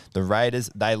 2001. The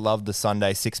Raiders, they love the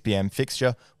Sunday 6 p.m.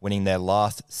 fixture, winning their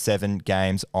last 7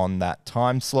 games on that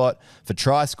time slot. For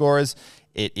try scorers,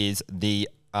 it is the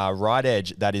right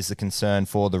edge that is the concern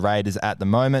for the Raiders at the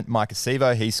moment. Mike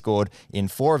Acevo, he scored in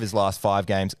 4 of his last 5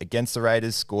 games against the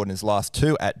Raiders, scored in his last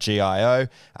 2 at GIO.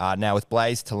 Now with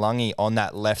Blaze Talangi on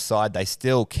that left side, they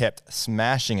still kept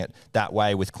smashing it that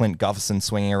way with Clint Gufferson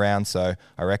swinging around, so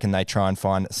I reckon they try and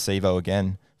find Acevo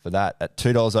again for that at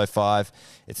 $2.05.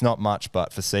 It's not much,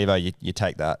 but for Acevo, you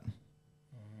take that.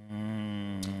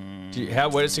 How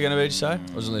wet is it going to be, did you say?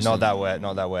 Wasn't listening. Not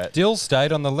that wet. Dill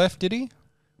stayed on the left, did he?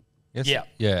 Yes. Yeah.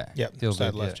 Yeah. Yep. Dill's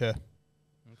Stayed did, left, yeah.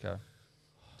 Okay.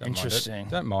 Interesting.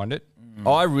 Don't mind it.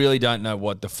 I really don't know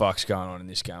what the fuck's going on in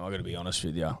this game. I've got to be honest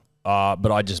with you. But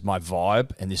my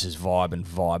vibe, and this is vibe and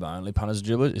vibe only, punters and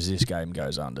dribblers, is this game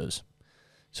goes unders.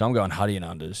 So I'm going Huddy and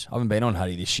unders. I haven't been on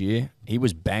Huddy this year. He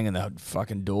was banging the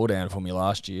fucking door down for me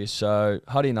last year. So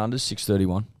Huddy and unders,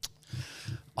 631.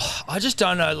 I just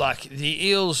don't know, like, the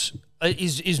Eels...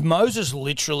 Is Moses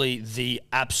literally the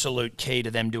absolute key to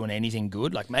them doing anything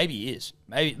good? Like, maybe he is.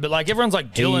 Maybe, but like everyone's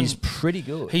like Dylan. He's pretty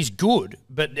good. He's good,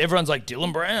 but everyone's like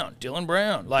Dylan Brown.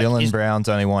 Like Dylan Brown's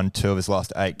only won 2 of his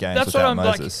last 8 games without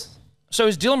Moses. Like, so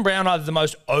is Dylan Brown either the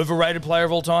most overrated player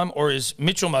of all time, or is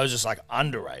Mitchell Moses like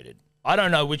underrated? I don't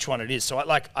know which one it is. So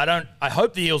I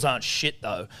hope the Eels aren't shit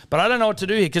though, but I don't know what to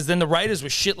do here because then the Raiders were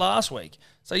shit last week.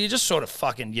 So you're just sort of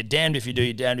fucking, you're damned if you do,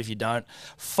 you're damned if you don't.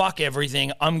 Fuck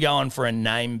everything. I'm going for a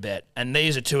name bet. And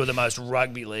these are 2 of the most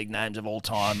rugby league names of all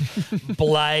time.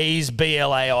 Blaze,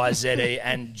 B-L-A-I-Z-E,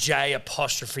 and J''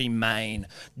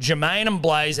 Jermaine and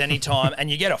Blaze anytime, and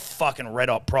you get a fucking red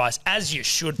hot price, as you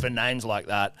should for names like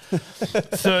that.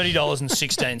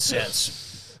 $30.16.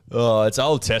 Oh, it's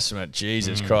Old Testament.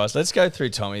 Jesus Christ. Let's go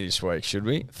through Tommy this week, should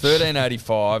we?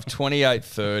 1385,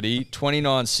 2830,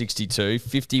 2962,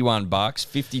 $51,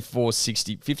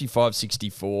 5460,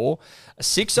 5564,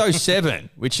 607,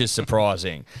 which is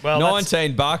surprising. Well,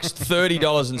 $19,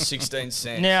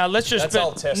 $30.16. Now let's just That's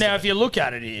Old Testament. now if you look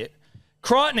at it here,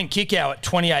 Crichton and Kickow at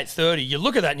 28.30, you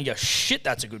look at that and you go, shit,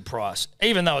 that's a good price,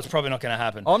 even though it's probably not going to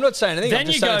happen. I'm not saying anything. I'm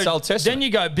just saying it's Old Testament. Then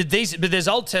you go, but there's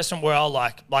Old Testament where I'll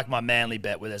like my Manly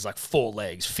bet where there's like 4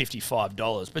 legs,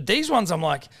 $55. But these ones I'm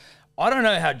like, I don't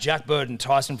know how Jack Bird and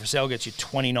Tyson Frizzell gets you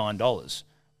 $29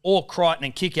 or Crichton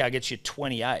and Kickow gets you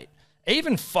 28.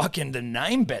 Even fucking the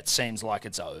name bet seems like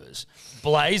it's overs.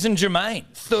 Blaze and Jermaine,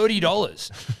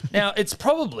 $30. Now, it's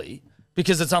probably...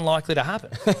 because it's unlikely to happen.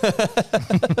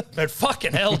 But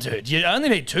fucking hell, dude. You only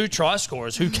need 2 try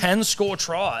scorers who can score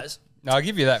tries. No, I'll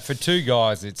give you that. For 2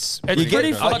 guys, it's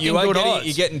pretty fucking good odds.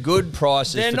 You're getting good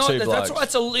prices They're for not, 2 blokes.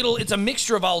 that's why it's a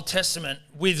mixture of Old Testament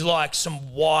with like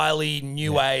some wily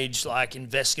new age like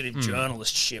investigative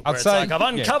journalist shit where I'd it's say- like I've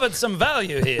uncovered some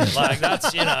value here. Like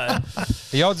that's, you know.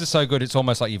 the odds are so good. It's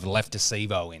almost like you've left a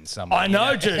Sevo in somewhere. I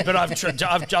know, dude, but I've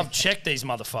checked these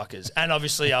motherfuckers, and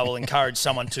obviously I will encourage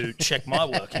someone to check my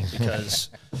working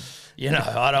because, you know,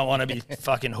 I don't want to be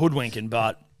fucking hoodwinking,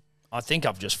 but I think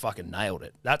I've just fucking nailed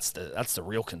it. That's the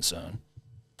real concern.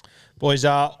 Boys,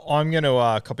 I'm going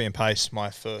to copy and paste my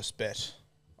first bet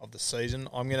of the season.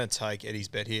 I'm going to take Eddie's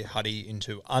bet here, Huddy,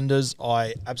 into unders.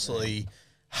 I absolutely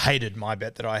hated my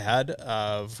bet that I had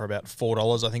for about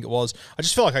 $4, I think it was. I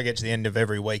just feel like I get to the end of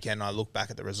every weekend and I look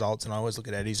back at the results and I always look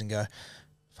at Eddie's and go,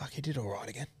 fuck, he did all right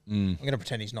again. I'm going to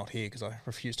pretend he's not here because I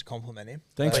refuse to compliment him.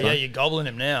 Thanks, But yeah, you're gobbling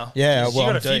him now. Yeah, you well, got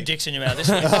I'm a few deep. dicks in your mouth this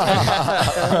week.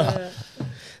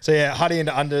 So yeah, Huddy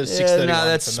into unders, 631 no,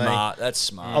 that's for smart. me. That's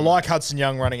smart. I like Hudson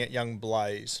Young running at Young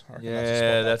Blaze. I reckon Yeah, that's a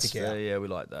spot that's I'll kick out. fair. Yeah, we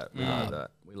like that. We like that.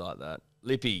 We like that.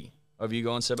 Lippy, have you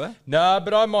gone, Sebo? No,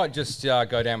 but I might just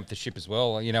go down with the ship as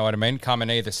well. You know what I mean? Come and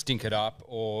either stink it up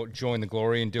or join the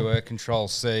glory and do a Control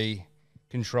C,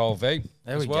 Control V.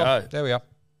 There as we well. go. There we are.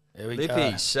 There we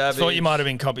Lippy, go. Savage. Thought you might have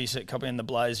been copying the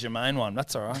Blaze Jermaine one.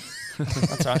 That's all right.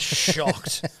 That's all right.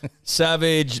 Shocked.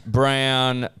 Savage,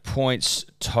 Brown, points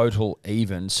total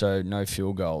even, so no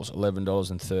field goals,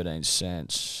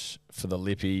 $11.13 for the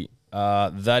Lippy.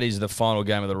 That is the final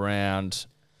game of the round.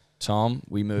 Tom,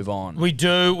 we move on. We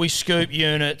do. We scoop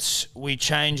units. We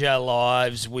change our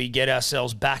lives. We get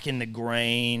ourselves back in the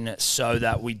green so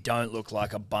that we don't look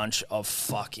like a bunch of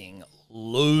fucking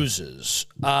losers.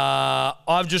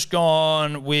 I've just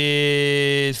gone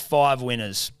with 5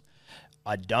 winners.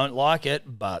 I don't like it,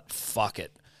 but fuck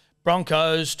it.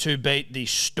 Broncos to beat the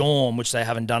Storm, which they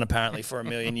haven't done apparently for a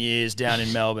million years down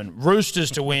in Melbourne.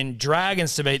 Roosters to win.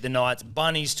 Dragons to beat the Knights.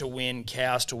 Bunnies to win.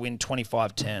 Cows to win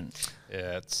 25-10.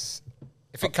 Yeah, it's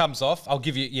if it comes off, I'll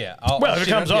give you. Yeah. Well, if it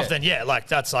comes off, then yeah, like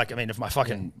that's like I mean, if my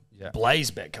fucking Blaze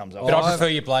bet comes off, but I prefer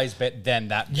your Blaze bet than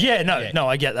that. Bet. Yeah, no,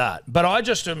 I get that. But I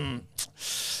just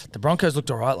the Broncos looked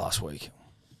all right last week.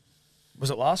 Was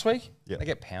it last week? Yeah. They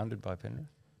get pounded by Penrith.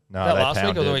 No, that they last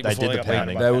week or the week They before did they the got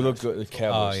pounding. pounded? They will look good. The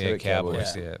Cowboys. Oh, yeah,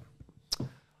 Cowboys, yeah.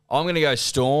 I'm going to go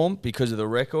Storm because of the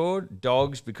record,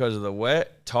 Dogs because of the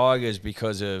wet, Tigers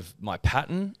because of my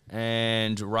pattern,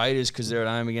 and Raiders because they're at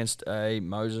home against a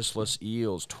Mosesless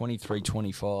Eels,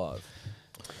 23-25.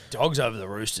 Dogs over the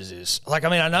Roosters is like I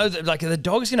mean I know that like are the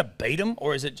Dogs going to beat them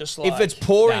or is it just like If it's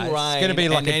pouring it's rain gonna be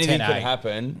like and a anything 10-8. could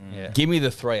happen, give me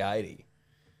the 380.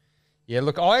 Yeah,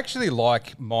 look, I actually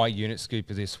like my unit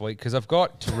scooper this week because I've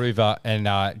got Taruva and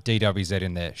DWZ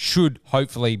in there. Should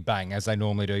hopefully bang as they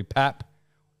normally do. Pap,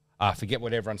 forget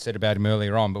what everyone said about him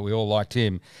earlier on, but we all liked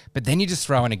him. But then you just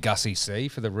throw in a Gussie C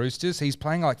for the Roosters. He's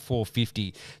playing like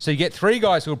 450. So you get three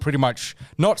guys who are pretty much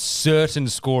not certain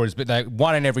scorers, but they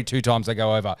one in every 2 times they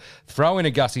go over. Throw in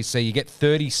a Gussie C, you get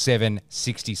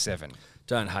 37-67.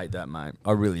 Don't hate that, mate.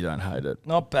 I really don't hate it.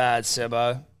 not bad,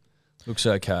 Sebo. Looks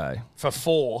okay. For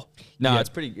 4. No, it's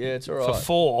pretty. Yeah, it's all right. For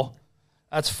 4,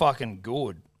 that's fucking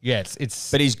good. Yeah,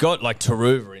 it's But he's got like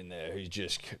Taruva in there, who's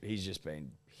he's just been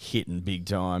hitting big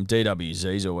time.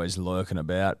 DWZ's always lurking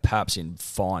about. Pap's in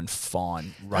fine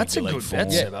That's a rugby good league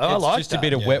bet, form. Sebo. I like just that. a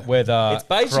bit of wet weather. It's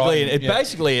basically Crichton,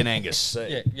 basically an Angus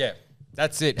C. Yeah,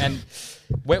 that's it. And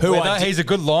wet Who I weather, did- he's a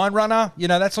good line runner. You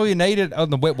know, that's all you needed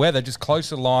on the wet weather, just close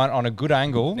to the line on a good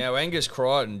angle. Now, Angus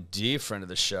Crichton, dear friend of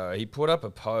the show, he put up a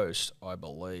post, I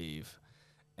believe,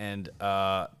 and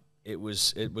it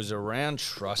was around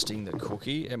trusting the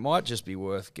cookie. It might just be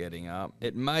worth getting up.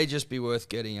 It may just be worth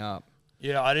getting up.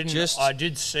 Yeah, I didn't. Just- I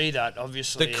did see that.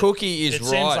 Obviously, The cookie is It right.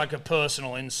 seems like a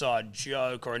personal inside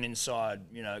joke or an inside,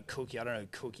 cookie. I don't know who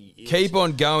cookie is. Keep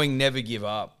on going, never give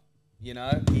up. You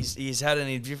know, he's had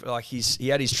he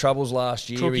had his troubles last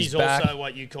year. Cookie's he's back. also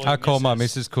what you call. I your call my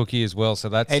missus. missus Cookie as well, so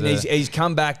that's And he's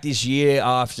come back this year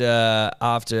after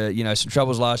some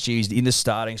troubles last year. He's in the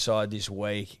starting side this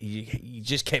week. He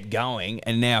just kept going,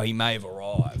 and now he may have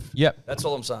arrived. Yep. That's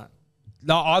all I'm saying.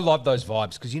 No, I love those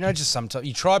vibes because just sometimes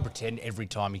you try to pretend every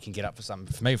time you can get up for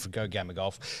something. For me, for go game of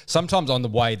golf, sometimes on the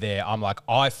way there, I'm like,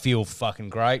 I feel fucking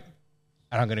great,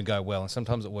 and I'm going to go well, and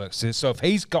sometimes it works. So if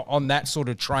he's got on that sort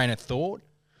of train of thought,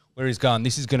 where he's going,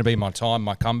 this is going to be my time,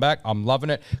 my comeback. I'm loving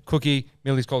it. Cookie,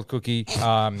 Millie's called Cookie.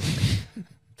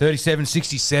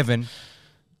 37-67.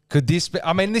 Could this be?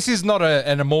 I mean, this is not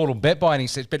an immortal bet by any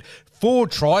sense, but 4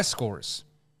 try scorers.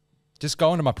 Just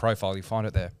go into my profile, you find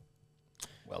it there.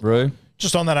 Rue?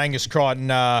 Just on that Angus Crichton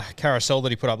carousel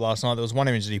that he put up last night, there was one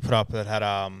image that he put up that had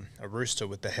a rooster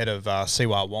with the head of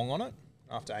Siwa Wong on it.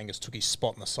 After Angus took his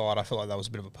spot on the side, I felt like that was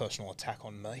a bit of a personal attack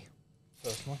on me,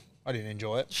 personally. I didn't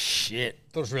enjoy it. Shit.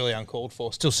 Thought it was really uncalled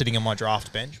for. Still sitting on my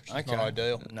draft bench, which is not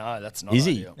ideal. No, that's not Is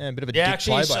he? ideal. Yeah, a bit of a Yeah, dick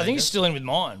actually, play I by think he's Angus. still in with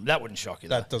mine. That wouldn't shock you.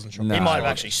 That doesn't shock He me. might have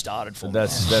actually started for me.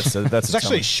 That's I was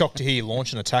actually shocked to hear you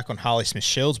launch an attack on Harley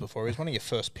Smith-Shields before. He was one of your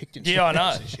first picked in. Yeah,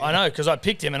 I know, because I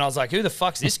picked him and I was like, who the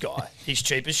fuck's this guy? He's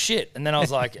cheap as shit. And then I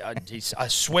was like, I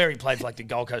swear he played for like the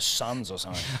Gold Coast Suns or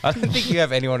something. I don't think you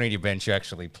have anyone on your bench who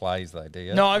actually plays, though, do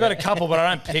you? No, I got a couple, but I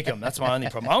don't pick them. That's my only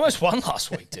problem. I almost won last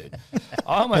week, dude.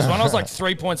 I almost won. I was like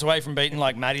 3 points away from beating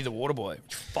like Matty the Waterboy,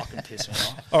 which fucking pissed me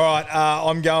off. All right,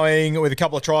 I'm going with a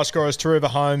couple of try scorers, Taruva,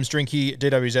 Holmes, Drinky,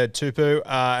 DWZ, Tupu,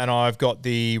 and I've got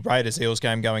the Raiders-Eels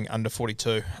game going under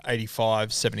 42,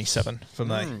 85-77 for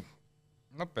me.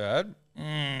 Not bad.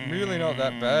 Really not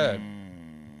that bad.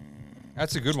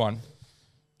 That's a good one.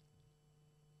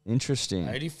 interesting.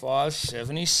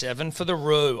 85-77 for the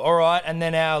Roo. All right, and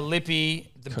then our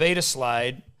Lippy, the Beta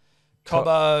Slade,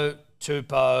 Cobbo,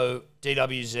 Tupo,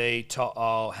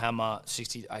 DWZ, Hammer,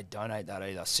 60. I don't hate that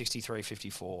either.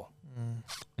 63-54.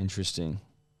 Interesting.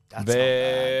 That's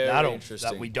Very not bad.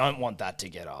 interesting. We don't want that to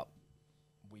get up.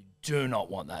 We do not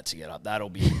want that to get up. That'll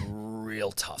be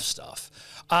real tough stuff.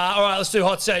 All right, let's do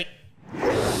hot seat.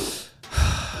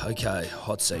 Okay,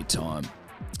 hot seat time.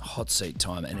 Hot seat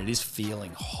time, and it is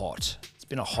feeling hot. It's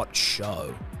been a hot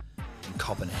show in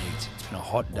Cop and Heat. It's been a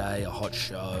hot day, a hot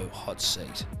show, hot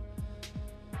seat.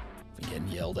 Been getting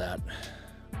yelled at,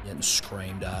 getting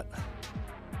screamed at.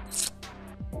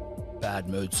 Bad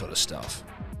mood sort of stuff.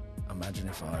 Imagine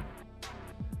if I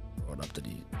brought up that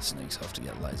he sneaks off to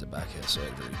get laser back hair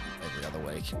surgery every other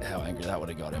week. How angry that would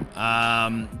have got him.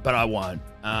 But I won't.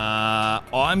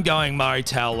 I'm going Murray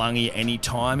Taulagi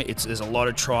anytime. There's a lot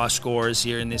of try scorers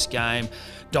here in this game.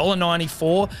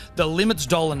 $1.94. The limit's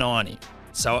 $1.90.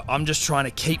 So I'm just trying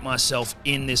to keep myself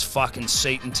in this fucking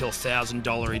seat until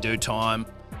 $1,000 due time.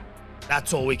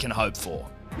 That's all we can hope for.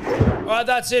 All right,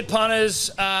 that's it, punters.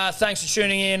 Thanks for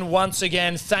tuning in once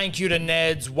again. Thank you to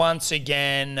Neds once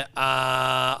again.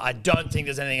 I don't think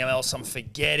there's anything else I'm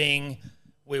forgetting.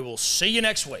 We will see you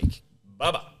next week.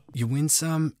 Bye-bye. You win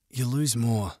some, you lose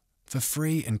more. For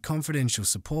free and confidential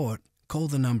support, call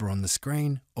the number on the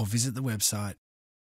screen or visit the website